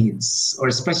special needs, or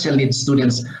special needs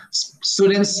students,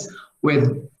 students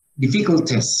with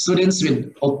difficulties, students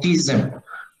with autism.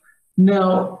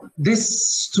 Now, these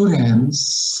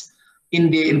students in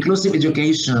the inclusive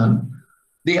education,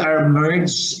 they are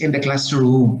merged in the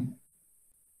classroom.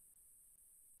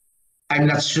 I'm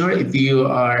not sure if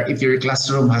your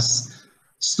classroom has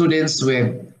students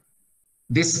with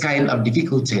this kind of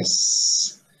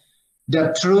difficulties.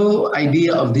 The true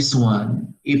idea of this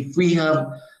one, if we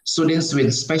have students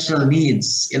with special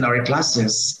needs in our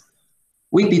classes,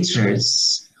 we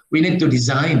teachers, we need to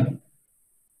design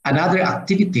another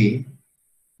activity,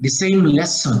 the same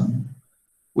lesson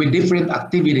with different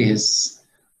activities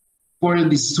for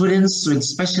the students with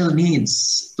special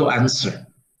needs to answer.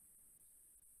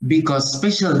 Because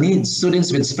special needs,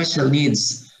 students with special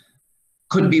needs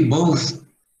could be both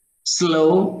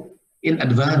slow in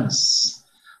advance.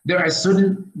 There are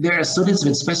students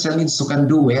with special needs who can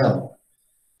do well.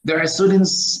 There are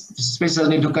students with special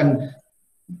needs who can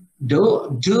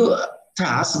do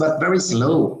tasks but very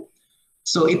slow.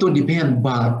 So it will depend,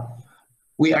 but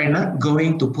we are not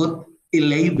going to put a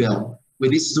label with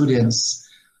these students,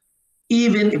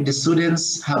 even if the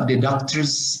students have the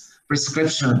doctor's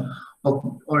prescription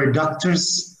or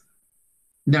doctor's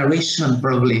narration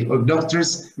probably, or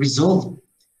doctor's result.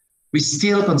 We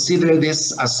still consider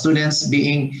this as students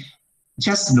being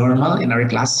just normal in our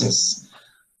classes.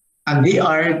 And they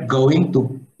are going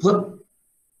to put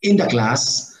in the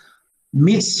class,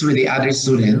 mix with the other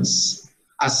students,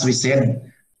 as we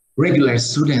said, regular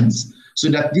students, so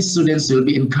that these students will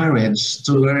be encouraged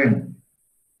to learn.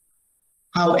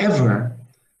 However,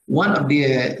 one of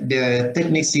the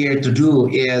techniques here to do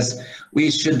is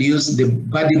we should use the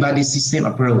body-body system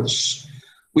approach.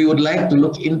 We would like to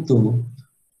look into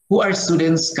who our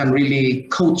students can really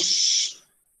coach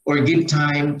or give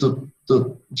time to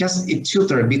just a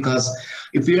tutor, because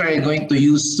if we are going to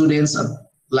use students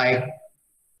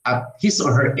at his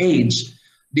or her age,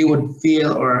 they would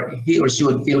feel, or he or she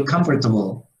would feel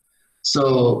comfortable.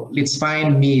 So let's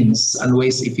find means and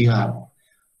ways if you have.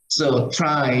 So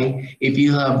try, if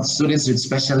you have students with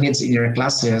special needs in your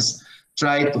classes,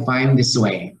 try to find this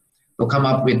way to come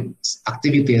up with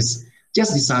activities.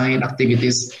 Just design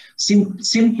activities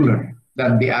simpler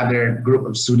than the other group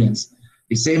of students.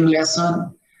 The same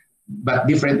lesson, but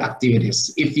different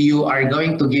activities. If you are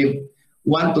going to give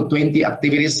 1 to 20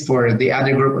 activities for the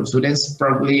other group of students,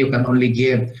 probably you can only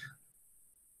give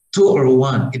 2 or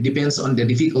 1. It depends on the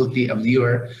difficulty of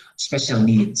your special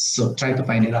needs. So try to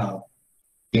find it out.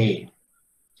 Okay.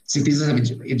 Citizen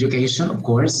education, of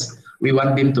course, we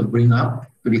want them to bring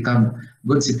up to become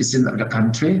good citizens of the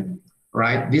country,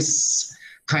 right? This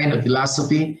kind of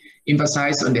philosophy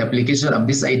emphasizes on the application of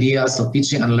these ideas of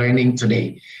teaching and learning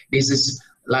today. This is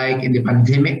like in the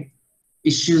pandemic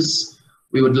issues,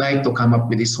 we would like to come up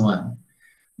with this one.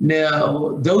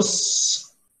 Now,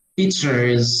 those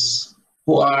teachers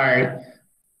who are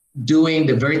doing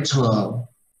the virtual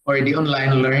or the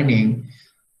online learning,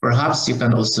 perhaps you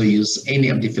can also use any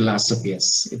of the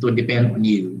philosophies. It will depend on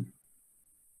you.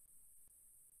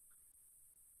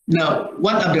 Now,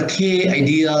 one of the key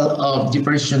ideal of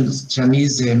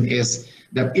depersonalism is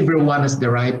that everyone has the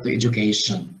right to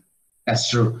education. That's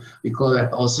true. We call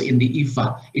that also in the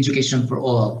IFA, education for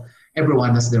all.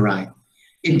 Everyone has the right.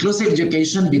 Inclusive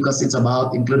education, because it's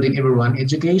about including everyone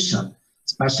education,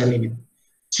 especially with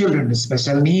children with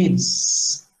special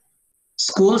needs.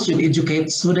 Schools should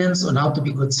educate students on how to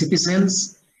be good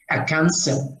citizens, a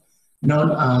concept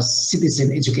known as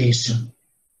citizen education.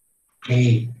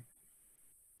 Okay.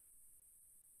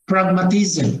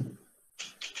 Pragmatism.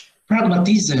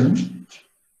 Pragmatism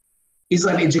is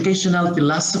an educational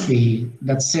philosophy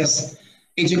that says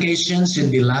education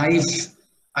should be life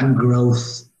and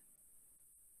growth.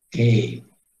 Okay.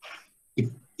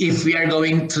 If we are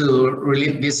going to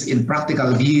relate this in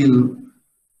practical view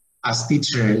as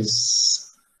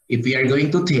teachers, if we are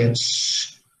going to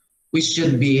teach, we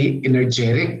should be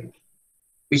energetic,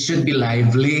 we should be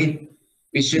lively,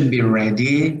 we should be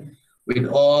ready, with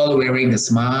all wearing the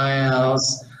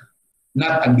smiles,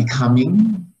 not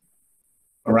unbecoming,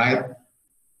 all right?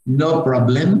 No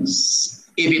problems.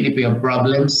 Even if we have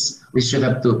problems, we should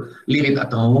have to leave it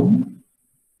at home.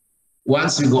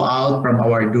 Once we go out from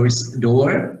our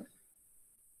door,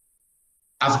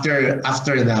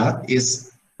 after that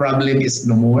is problem is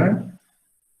no more,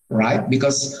 right?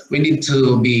 Because we need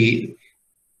to be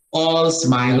all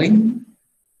smiling,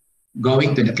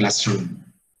 going to the classroom.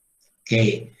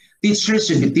 Okay. Teachers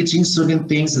should be teaching students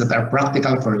things that are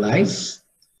practical for life,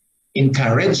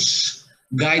 encourage,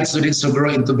 guide students to grow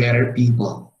into better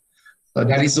people. So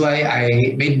that is why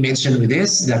I made mention with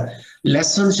this, that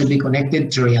lessons should be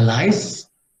connected to real life.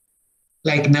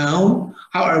 Like now,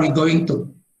 how are we going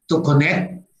to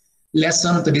connect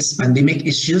lesson to these pandemic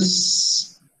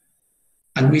issues?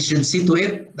 And we should see to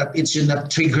it that it should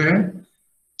not trigger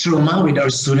trauma with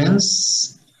our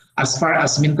students as far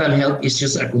as mental health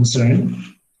issues are concerned.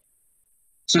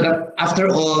 So that after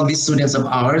all, these students of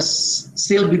ours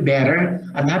still be better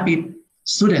and happy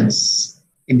students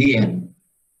in the end.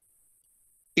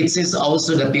 It says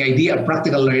also that the idea of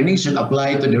practical learning should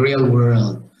apply to the real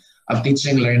world of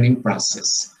teaching learning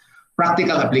process.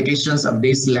 Practical applications of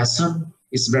this lesson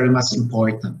is very much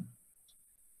important.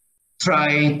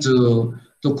 Try to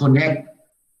connect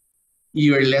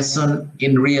your lesson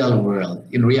in real world,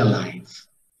 in real life.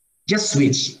 Just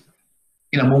switch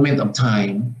in a moment of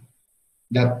time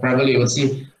that probably you will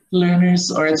see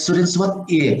learners or students, what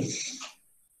if,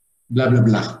 blah, blah,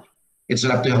 blah. It's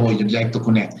up to how you'd like to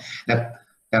connect. That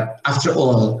after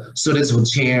all, students would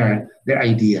share their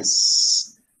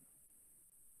ideas.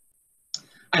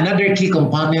 Another key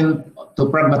component to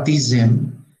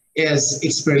pragmatism is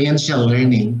experiential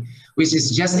learning, which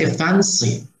is just a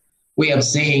fancy way of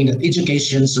saying that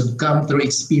education should come through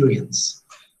experience,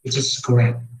 which is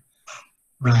correct,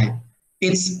 right?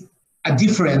 It's a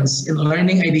difference in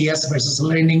learning ideas versus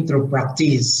learning through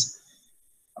practice.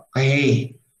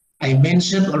 Okay, I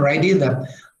mentioned already that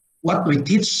what we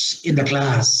teach in the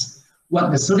class,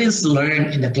 what the students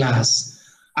learn in the class,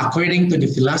 according to the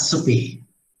philosophy,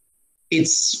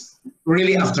 it's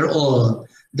really after all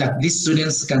that these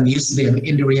students can use them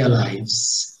in the real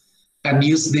lives, can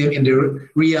use them in the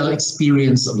real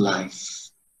experience of life.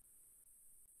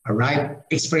 All right,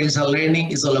 experiential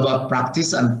learning is all about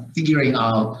practice and figuring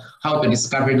out how to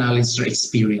discover knowledge through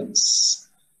experience.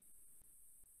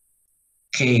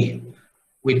 Okay,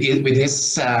 with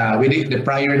the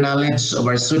prior knowledge of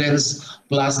our students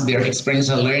plus their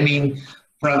experiential learning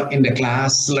from in the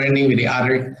class, learning with the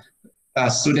other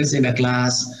students in the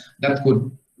class, that could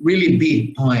really be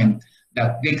a point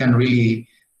that they can really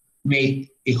make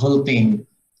a whole thing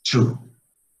true.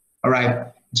 All right.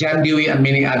 John Dewey and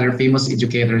many other famous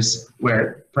educators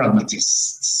were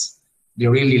pragmatists. They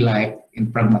really like in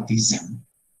pragmatism.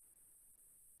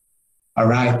 All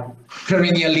right,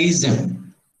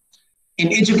 perennialism.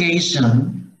 In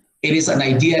education, it is an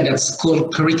idea that school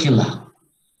curricula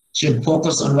should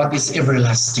focus on what is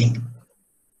everlasting.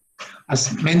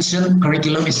 As mentioned,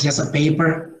 curriculum is just a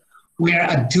paper. We are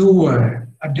a doer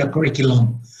of the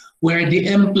curriculum. We are the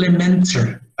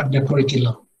implementer of the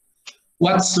curriculum.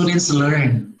 What students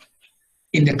learn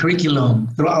in the curriculum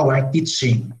through our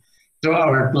teaching, through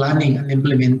our planning and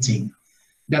implementing,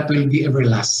 that will be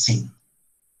everlasting.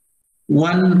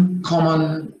 One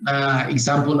common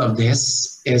example of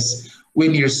this is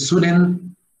when you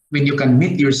can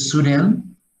meet your student,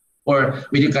 or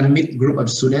when you can meet a group of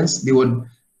students, they would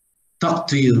talk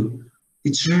to you,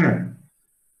 teacher,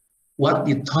 what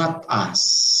you taught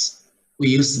us, we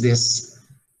use this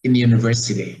in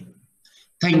university.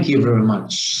 Thank you very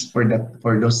much for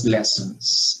those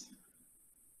lessons.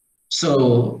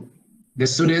 So the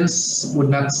students would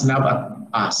not snap at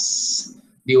us.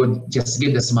 They would just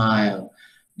give the smile.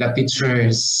 The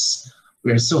teachers,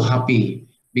 we're so happy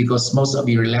because most of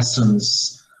your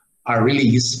lessons are really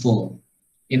useful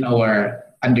in our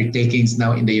undertakings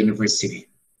now in the university.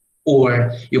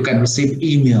 or you can receive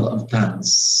email of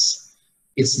thanks.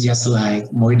 It's just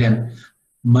like more than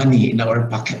money in our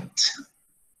pocket.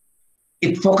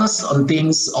 It focuses on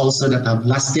things also that have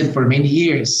lasted for many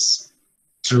years.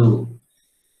 True.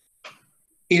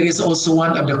 It is also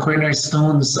one of the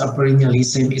cornerstones of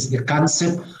perennialism is the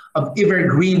concept of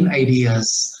evergreen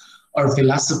ideas or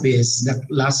philosophies that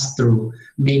last through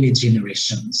many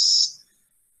generations.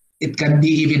 It can be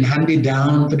even handed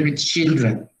down to their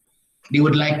children. They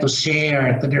would like to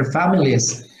share to their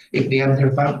families if they have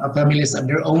their families of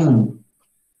their own.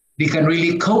 They can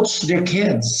really coach their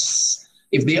kids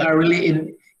if they are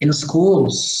really in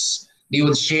schools. They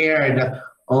would share that,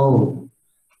 oh,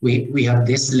 we have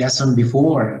this lesson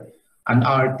before and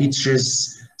our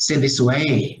teachers said this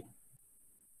way.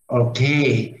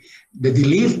 Okay, the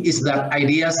belief is that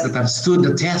ideas that have stood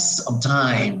the test of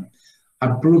time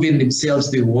have proven themselves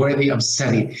to be worthy of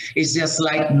study. It's just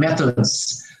like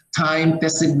methods,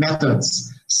 time-tested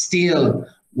methods. Still,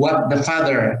 what the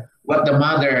father, what the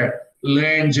mother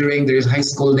learned during their high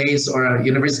school days or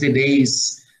university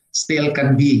days still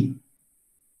can be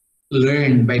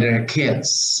learned by their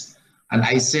kids. And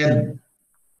I said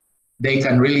they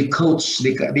can really coach.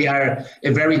 They are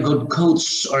a very good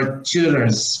coach or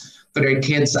tutors to their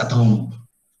kids at home.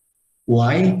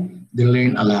 Why? They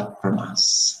learn a lot from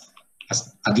us.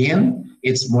 Again,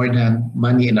 it's more than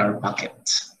money in our pocket.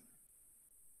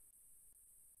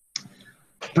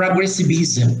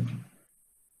 Progressivism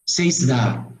says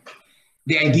that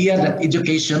the idea that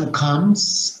education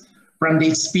comes from the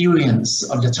experience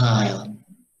of the child.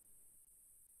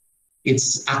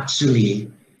 It's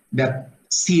actually that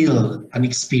still an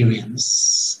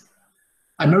experience.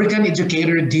 American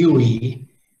educator Dewey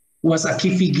was a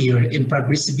key figure in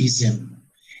progressivism.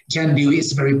 John Dewey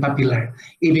is very popular.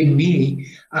 Even me,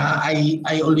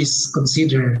 I always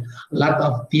consider a lot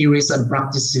of theories and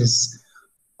practices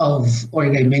of or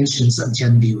dimensions of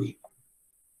John Dewey.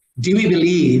 Dewey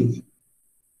believed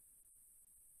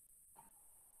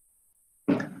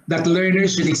that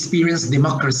learners should experience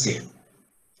democracy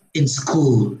in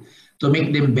school to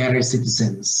make them better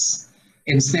citizens,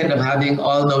 instead of having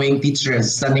all-knowing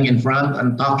teachers standing in front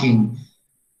and talking,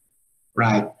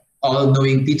 right?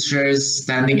 All-knowing teachers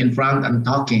standing in front and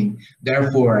talking.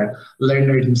 Therefore,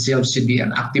 learners themselves should be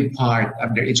an active part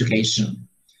of their education.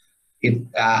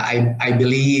 I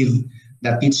believe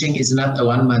that teaching is not a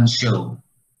one-man show.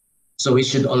 So we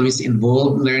should always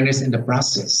involve learners in the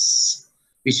process.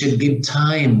 We should give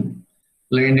time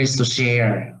learners to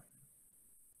share.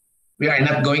 We are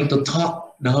not going to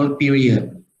talk the whole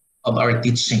period of our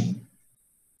teaching.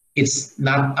 It's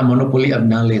not a monopoly of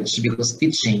knowledge, because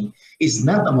teaching is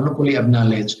not a monopoly of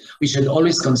knowledge. We should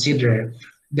always consider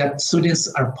that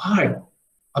students are part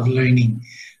of learning,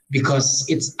 because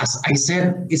it's, as I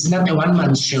said, it's not a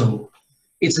one-man show.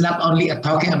 It's not only a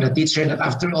talking of the teacher that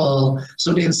after all,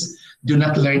 students do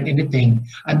not learn anything.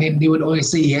 And then they would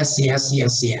always say yes, yes,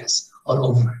 yes, yes, all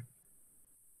over.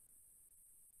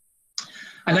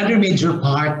 Another major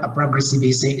part of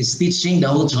progressivism is teaching the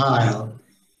whole child,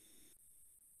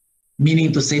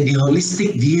 meaning to say the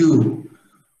holistic view,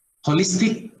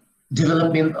 holistic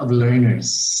development of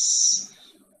learners.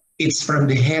 It's from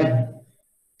the head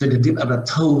to the tip of the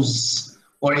toes,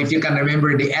 or if you can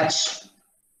remember the H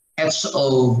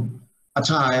of a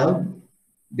child,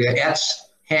 the H,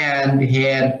 hand,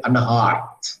 head, and the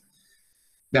heart.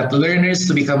 That learners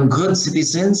to become good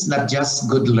citizens, not just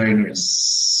good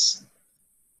learners.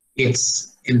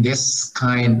 It's in this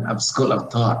kind of school of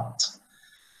thought,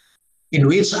 in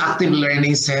which active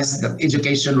learning says that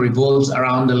education revolves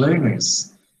around the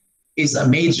learners, is a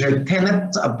major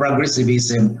tenet of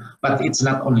progressivism, but it's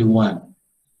not only one.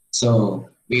 So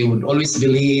we would always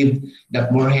believe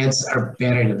that more heads are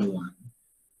better than one.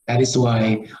 That is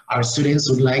why our students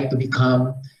would like to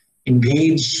become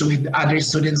engaged with other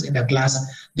students in the class.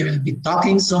 They will be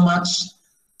talking so much,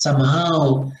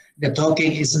 somehow the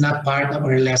talking is not part of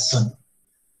our lesson.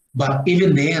 But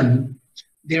even then,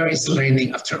 there is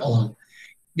learning after all.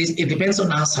 It depends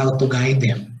on us how to guide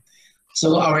them.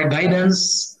 So our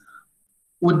guidance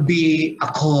would be a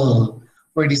call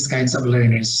for these kinds of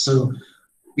learners. So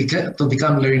to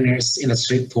become learners in a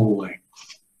straightforward.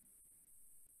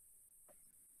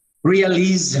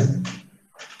 Realism.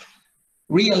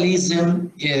 Realism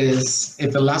is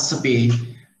a philosophy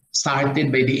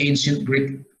started by the ancient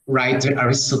Greek writer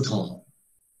Aristotle.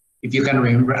 If you can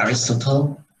remember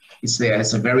Aristotle, it's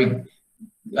a very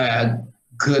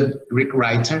good Greek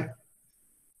writer.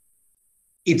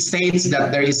 It states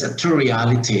that there is a true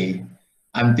reality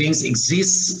and things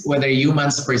exist whether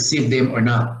humans perceive them or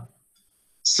not.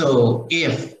 So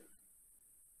if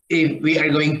we are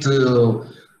going to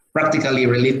practically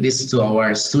relate this to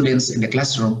our students in the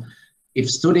classroom. If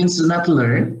students do not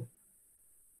learn,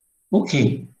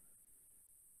 okay,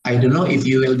 I don't know if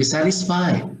you will be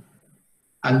satisfied.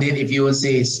 And then if you will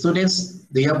say, students,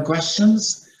 do you have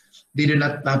questions? They do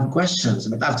not have questions.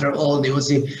 But after all, they will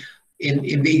say,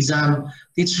 in the exam,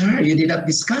 teacher, you did not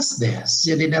discuss this.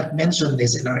 You did not mention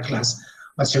this in our class.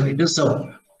 What shall we do?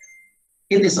 So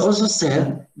it is also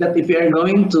said that if we are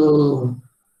going to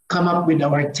come up with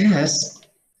our test,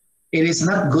 it is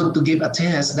not good to give a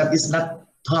test that is not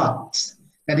taught,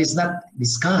 that is not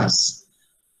discussed.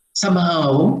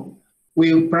 Somehow,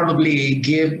 we probably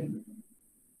give,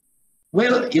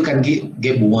 well, you can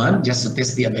give one just to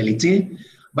test the ability,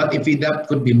 but if that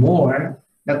could be more,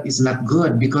 that is not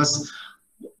good because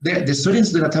the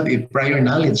students do not have a prior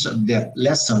knowledge of that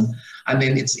lesson, and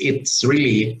then it's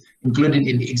really included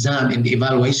in the exam, in the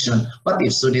evaluation. What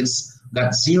if students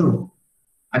got zero?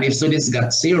 And if students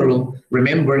got zero,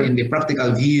 remember in the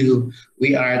practical view,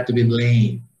 we are to be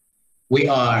blamed. We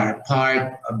are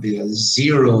part of the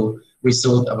zero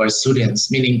result of our students,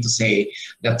 meaning to say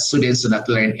that students do not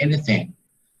learn anything.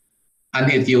 And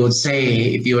if you would say,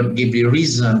 if you would give the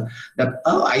reason that,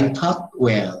 oh, I taught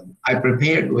well, I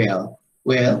prepared well,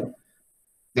 well,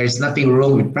 there's nothing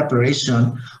wrong with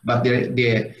preparation, but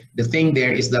the thing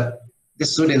there is that the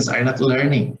students are not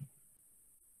learning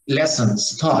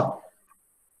lessons taught.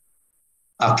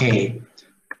 Okay,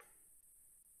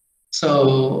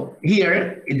 so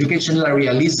here, educational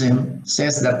realism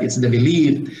says that it's the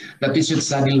belief that we should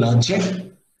study logic,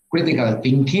 critical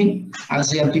thinking, and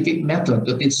scientific method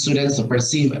to teach students to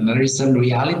perceive and understand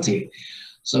reality.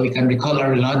 So we can recall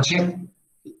our logic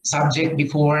subject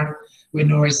before when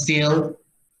we were still,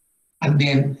 and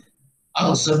then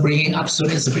also bringing up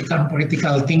students to become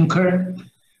critical thinker,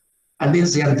 and then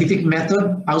scientific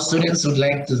method, how students would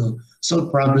like to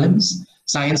solve problems.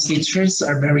 Science teachers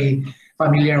are very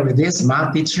familiar with this,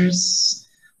 math teachers,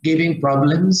 giving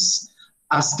problems,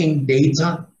 asking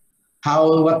data,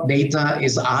 what data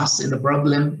is asked in the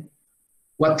problem,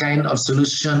 what kind of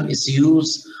solution is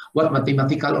used, what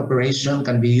mathematical operation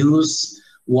can be used,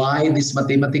 why this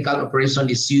mathematical operation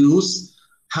is used,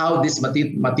 how this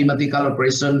mathematical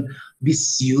operation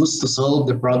is used to solve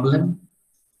the problem,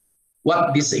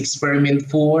 what this experiment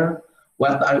for,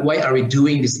 why are we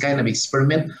doing this kind of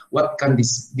experiment, what can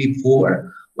this be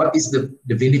for, what is the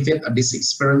benefit of this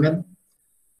experiment,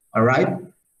 all right?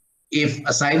 If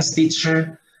a science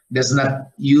teacher does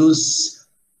not use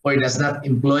or does not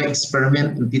employ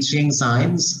experiment in teaching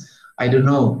science, I don't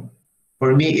know.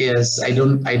 For me is, I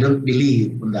don't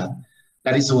believe in that.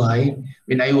 That is why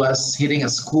when I was hitting a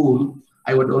school,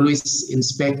 I would always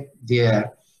inspect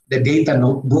the data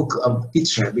notebook of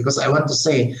teacher because I want to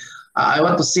say, I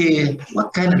want to see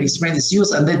what kind of experiment is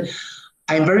used, and then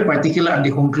I'm very particular on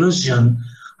the conclusion.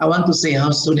 I want to say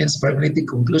how students formulate the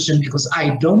conclusion because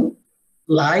I don't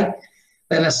like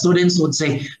that the students would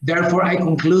say, therefore I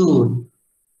conclude.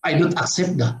 I don't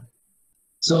accept that.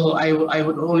 So I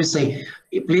would always say,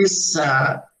 please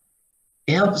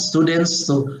help students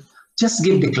to just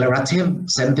give declarative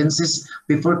sentences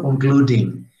before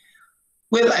concluding.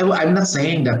 Well, I'm not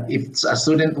saying that if a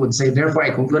student would say, therefore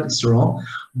I conclude it's wrong,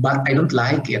 but I don't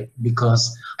like it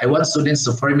because I want students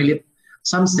to formulate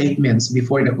some statements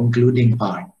before the concluding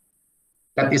part.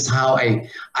 That is how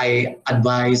I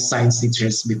advise science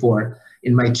teachers before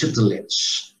in my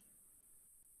tutelage.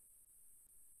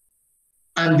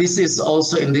 And this is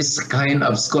also in this kind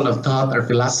of school of thought or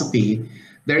philosophy,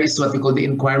 there is what we call the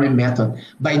inquiry method.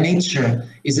 By nature,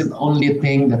 isn't only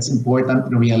thing that's important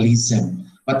in realism,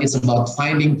 but it's about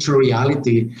finding true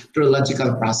reality through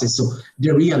logical process. So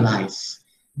the real life,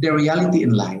 the reality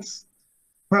in life,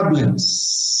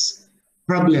 problems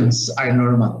are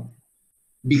normal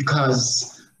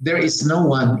because there is no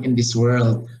one in this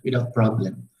world without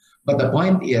problem. But the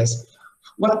point is,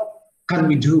 what can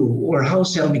we do, or how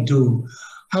shall we do?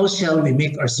 How shall we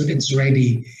make our students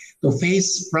ready to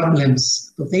face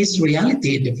problems, to face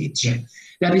reality in the future?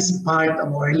 That is part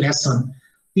of our lesson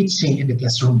teaching in the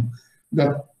classroom.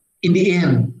 That in the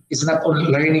end, it's not only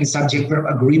learning subject verb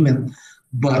agreement,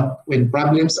 but when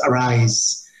problems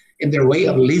arise in their way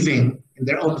of living, in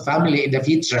their own family in the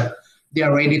future, they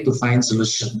are ready to find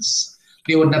solutions.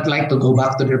 They would not like to go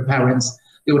back to their parents.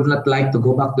 They would not like to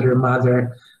go back to their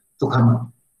mother to come up.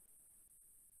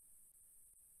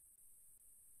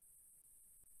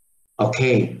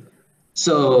 Okay,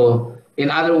 so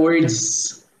in other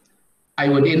words, I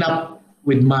would end up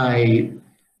with my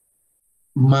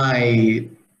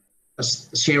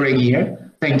sharing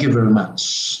here. Thank you very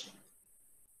much.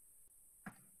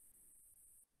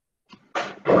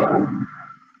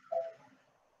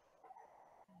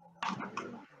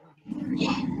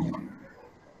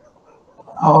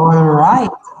 All right.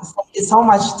 Thank you so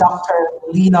much, Dr.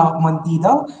 Lino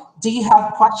Mondido. Do you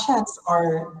have questions,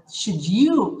 or should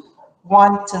you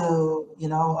want to,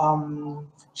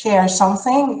 share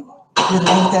something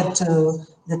related to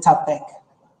the topic?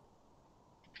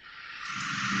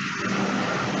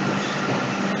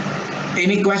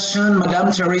 Any question, Madam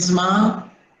Charisma?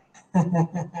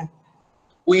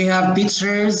 We have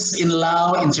teachers in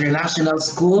Lao International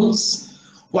Schools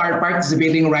who are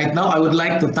participating right now. I would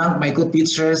like to thank my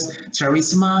co-teachers,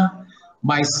 Charisma,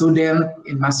 my student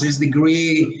in master's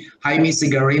degree, Jaime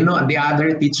Cigarino, and the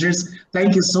other teachers.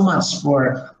 Thank you so much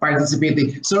for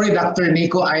participating. Sorry, Dr.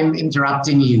 Nico, I'm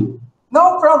interrupting you.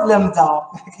 No problem, though.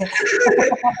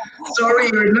 Sorry,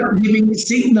 you're not giving me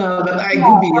signal, but I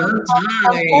go beyond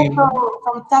time.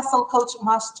 From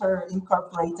TESOLCOACHMASTER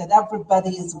Incorporated,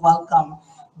 everybody is welcome,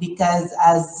 because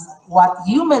as what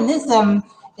humanism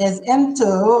is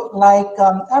into, like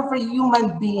every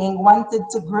human being wanted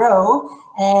to grow,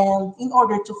 and in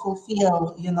order to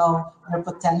fulfill, their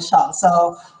potential.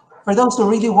 So for those who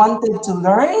really wanted to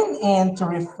learn and to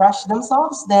refresh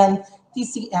themselves, then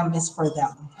TCM is for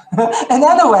them. And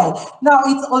anyway, now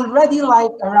it's already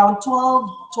like around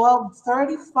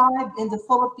 12:35 in the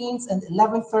Philippines and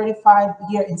 11:35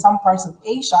 here in some parts of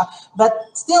Asia, but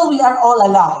still we are all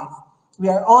alive. We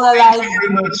are all alive. Thank you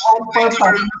very much. Thank you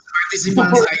very much,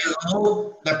 participants. I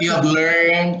hope that you have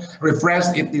learned,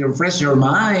 refresh your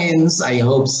minds. I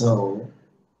hope so.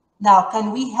 Now,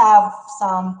 can we have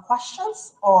some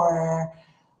questions, or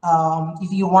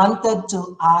if you wanted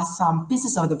to ask some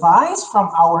pieces of advice from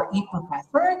our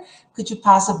e-professor, could you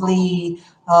possibly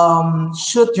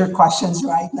shoot your questions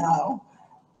right now?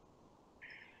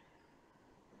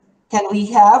 Can we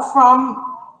have from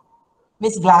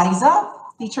Miss Glyza,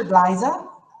 Teacher Glyza?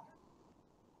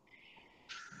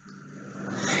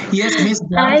 Yes, Miss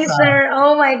Hi, Glyza. sir.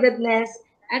 Oh my goodness.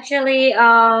 Actually,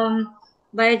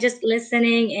 by just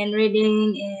listening and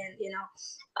reading, and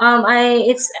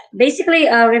it's basically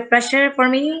a refresher for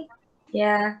me.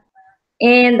 Yeah,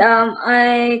 and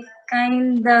I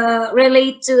kind of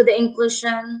relate to the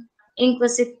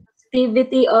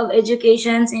inclusivity of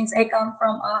education, since I come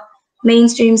from a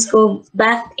mainstream school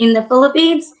back in the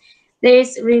Philippines.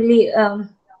 There's really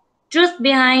truth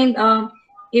behind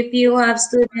if you have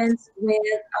students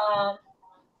with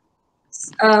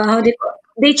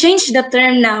they changed the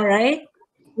term now, right?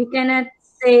 We cannot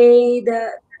say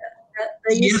the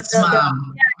use Yes,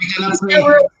 ma'am. the We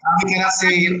cannot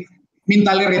say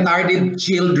mentally retarded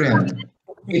children.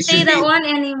 It say should that be one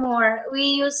anymore. We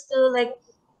used to like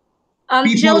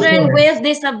people children first. with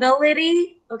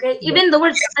disability. Okay, Yes. even the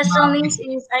word Yes, special needs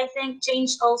ma'am. is, I think,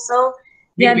 changed also.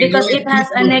 Yeah, We call because it it has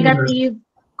a people first. negative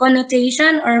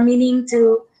connotation or meaning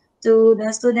to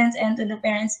the students and to the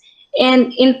parents.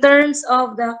 And in terms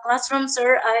of the classroom,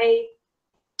 sir, I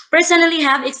personally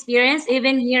have experience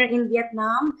even here in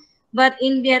Vietnam, but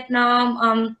in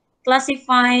Vietnam,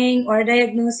 classifying or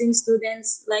diagnosing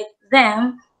students like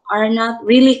them are not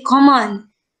really common.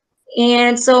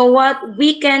 And so what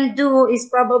we can do is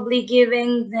probably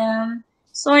giving them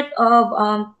sort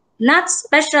of not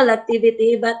special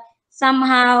activity, but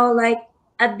somehow like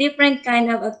a different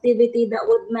kind of activity that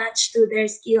would match to their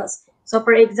skills. So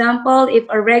for example, if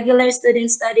a regular student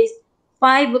studies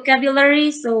 5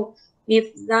 vocabulary, so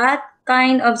if that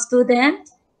kind of student,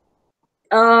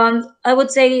 I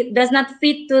would say, does not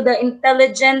fit to the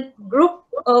intelligent group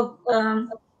of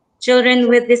children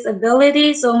with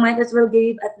disability, so might as well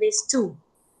give at least 2.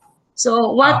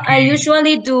 So what I Okay.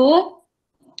 usually do,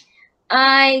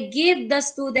 I give the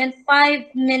student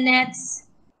 5 minutes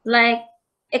like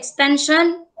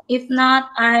extension. If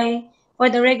not, for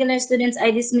the regular students,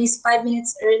 I dismiss 5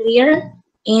 minutes earlier.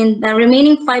 And the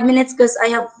remaining 5 minutes, because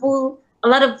I have a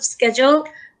lot of schedule,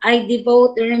 I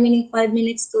devote the remaining 5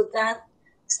 minutes to that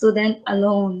student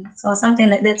alone. So something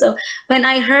like that. So when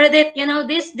I heard it,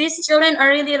 these children are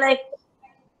really like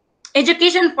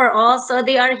education for all. So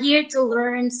they are here to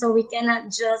learn. So we cannot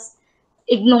just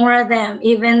ignore them,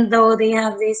 even though they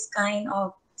have this kind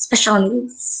of special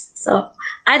needs. So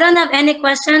I don't have any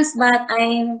questions, but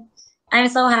I'm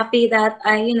so happy that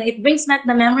it brings back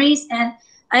the memories, and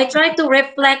I try to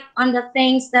reflect on the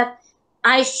things that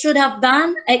I should have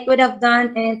done, I could have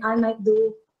done, and I might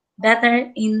do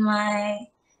better in my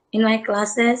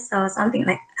classes. So something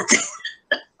like that.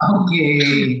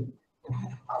 Okay.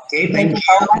 Okay, Thank thank you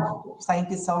so you. much. Thank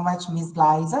you so much, Ms.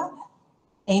 Glyza.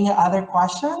 Any other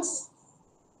questions?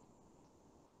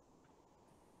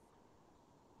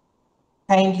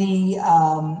 Kindly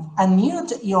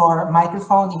unmute your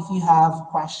microphone if you have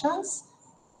questions.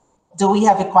 Do we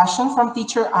have a question from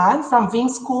Teacher Ann from Ving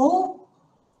School?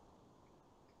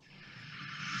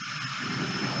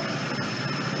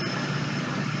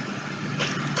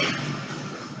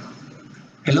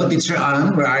 Hello, Teacher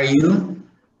Ann, where are you?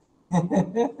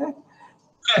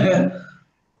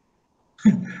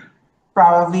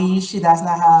 Probably she does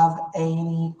not have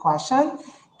any question.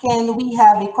 Can we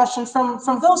have a question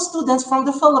from those students from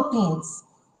the Philippines?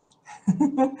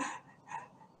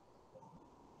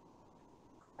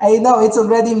 I know it's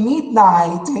already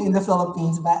midnight in the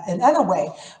Philippines, but in anyway,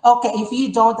 okay, if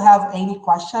you don't have any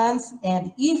questions,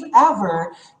 and if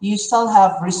ever you still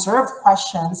have reserved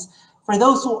questions, for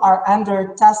those who are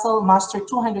under TESOL Master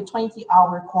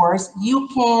 220-hour course, you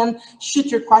can shoot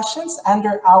your questions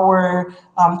under our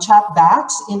chat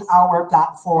box in our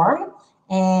platform.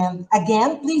 And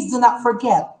again, please do not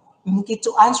forget, okay,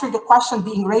 to answer the question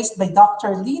being raised by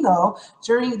Dr. Lino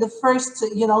during the first,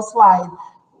 slide.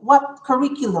 What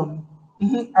curriculum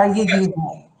are you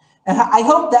using? I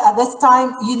hope that at this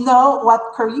time you know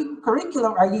what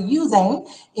curriculum are you using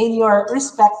in your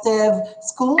respective I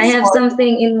schools have or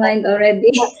something in mind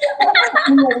already.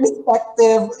 in your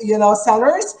respective,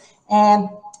 centers. And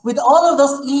with all of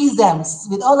those isms,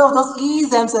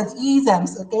 and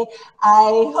isms, okay,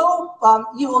 I hope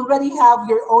you already have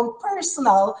your own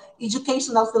personal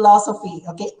educational philosophy,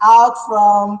 okay, out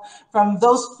from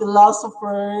those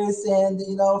philosophers and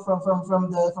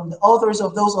from the authors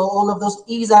of those all of those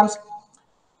isms.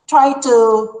 Try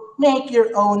to make your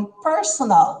own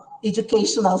personal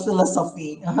educational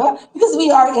philosophy, because we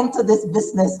are into this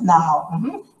business now.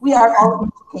 We are all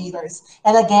educators.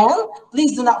 And again,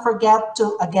 please do not forget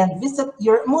to again visit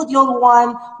your Module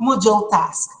 1 module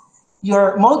task.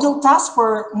 Your module task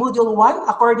for Module 1,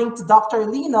 according to Dr.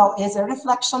 Lino, is a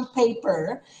reflection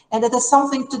paper, and it has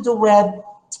something to do with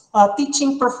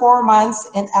teaching performance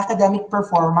and academic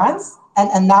performance,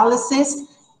 and analysis,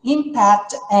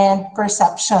 impact, and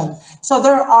perception. So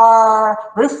there are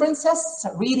references,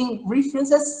 reading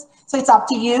references. So it's up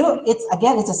to you. It's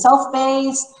a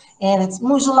self-paced and it's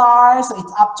modular. So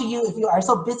it's up to you. If you are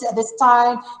so busy at this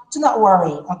time, do not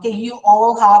worry. Okay, you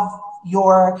all have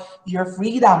your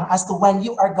freedom as to when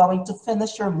you are going to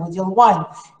finish your module 1.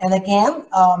 And again,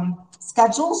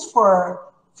 schedules for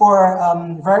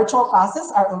virtual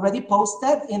classes are already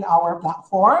posted in our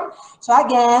platform. So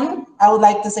again, I would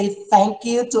like to say thank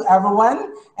you to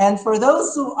everyone. And for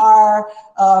those who are,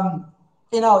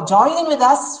 joining with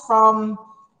us from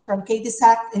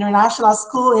KTSAC International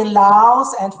School in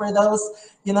Laos, and for those,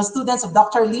 students of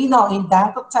Dr. Lino in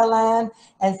Bangkok, Thailand,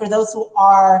 and for those who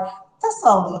are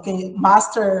TESOL, okay,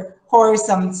 master course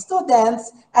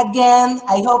students. Again,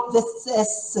 I hope this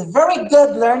is a very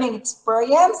good learning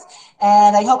experience,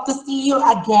 and I hope to see you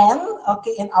again,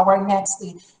 okay, in our next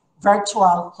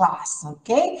virtual class,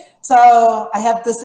 okay? So I have to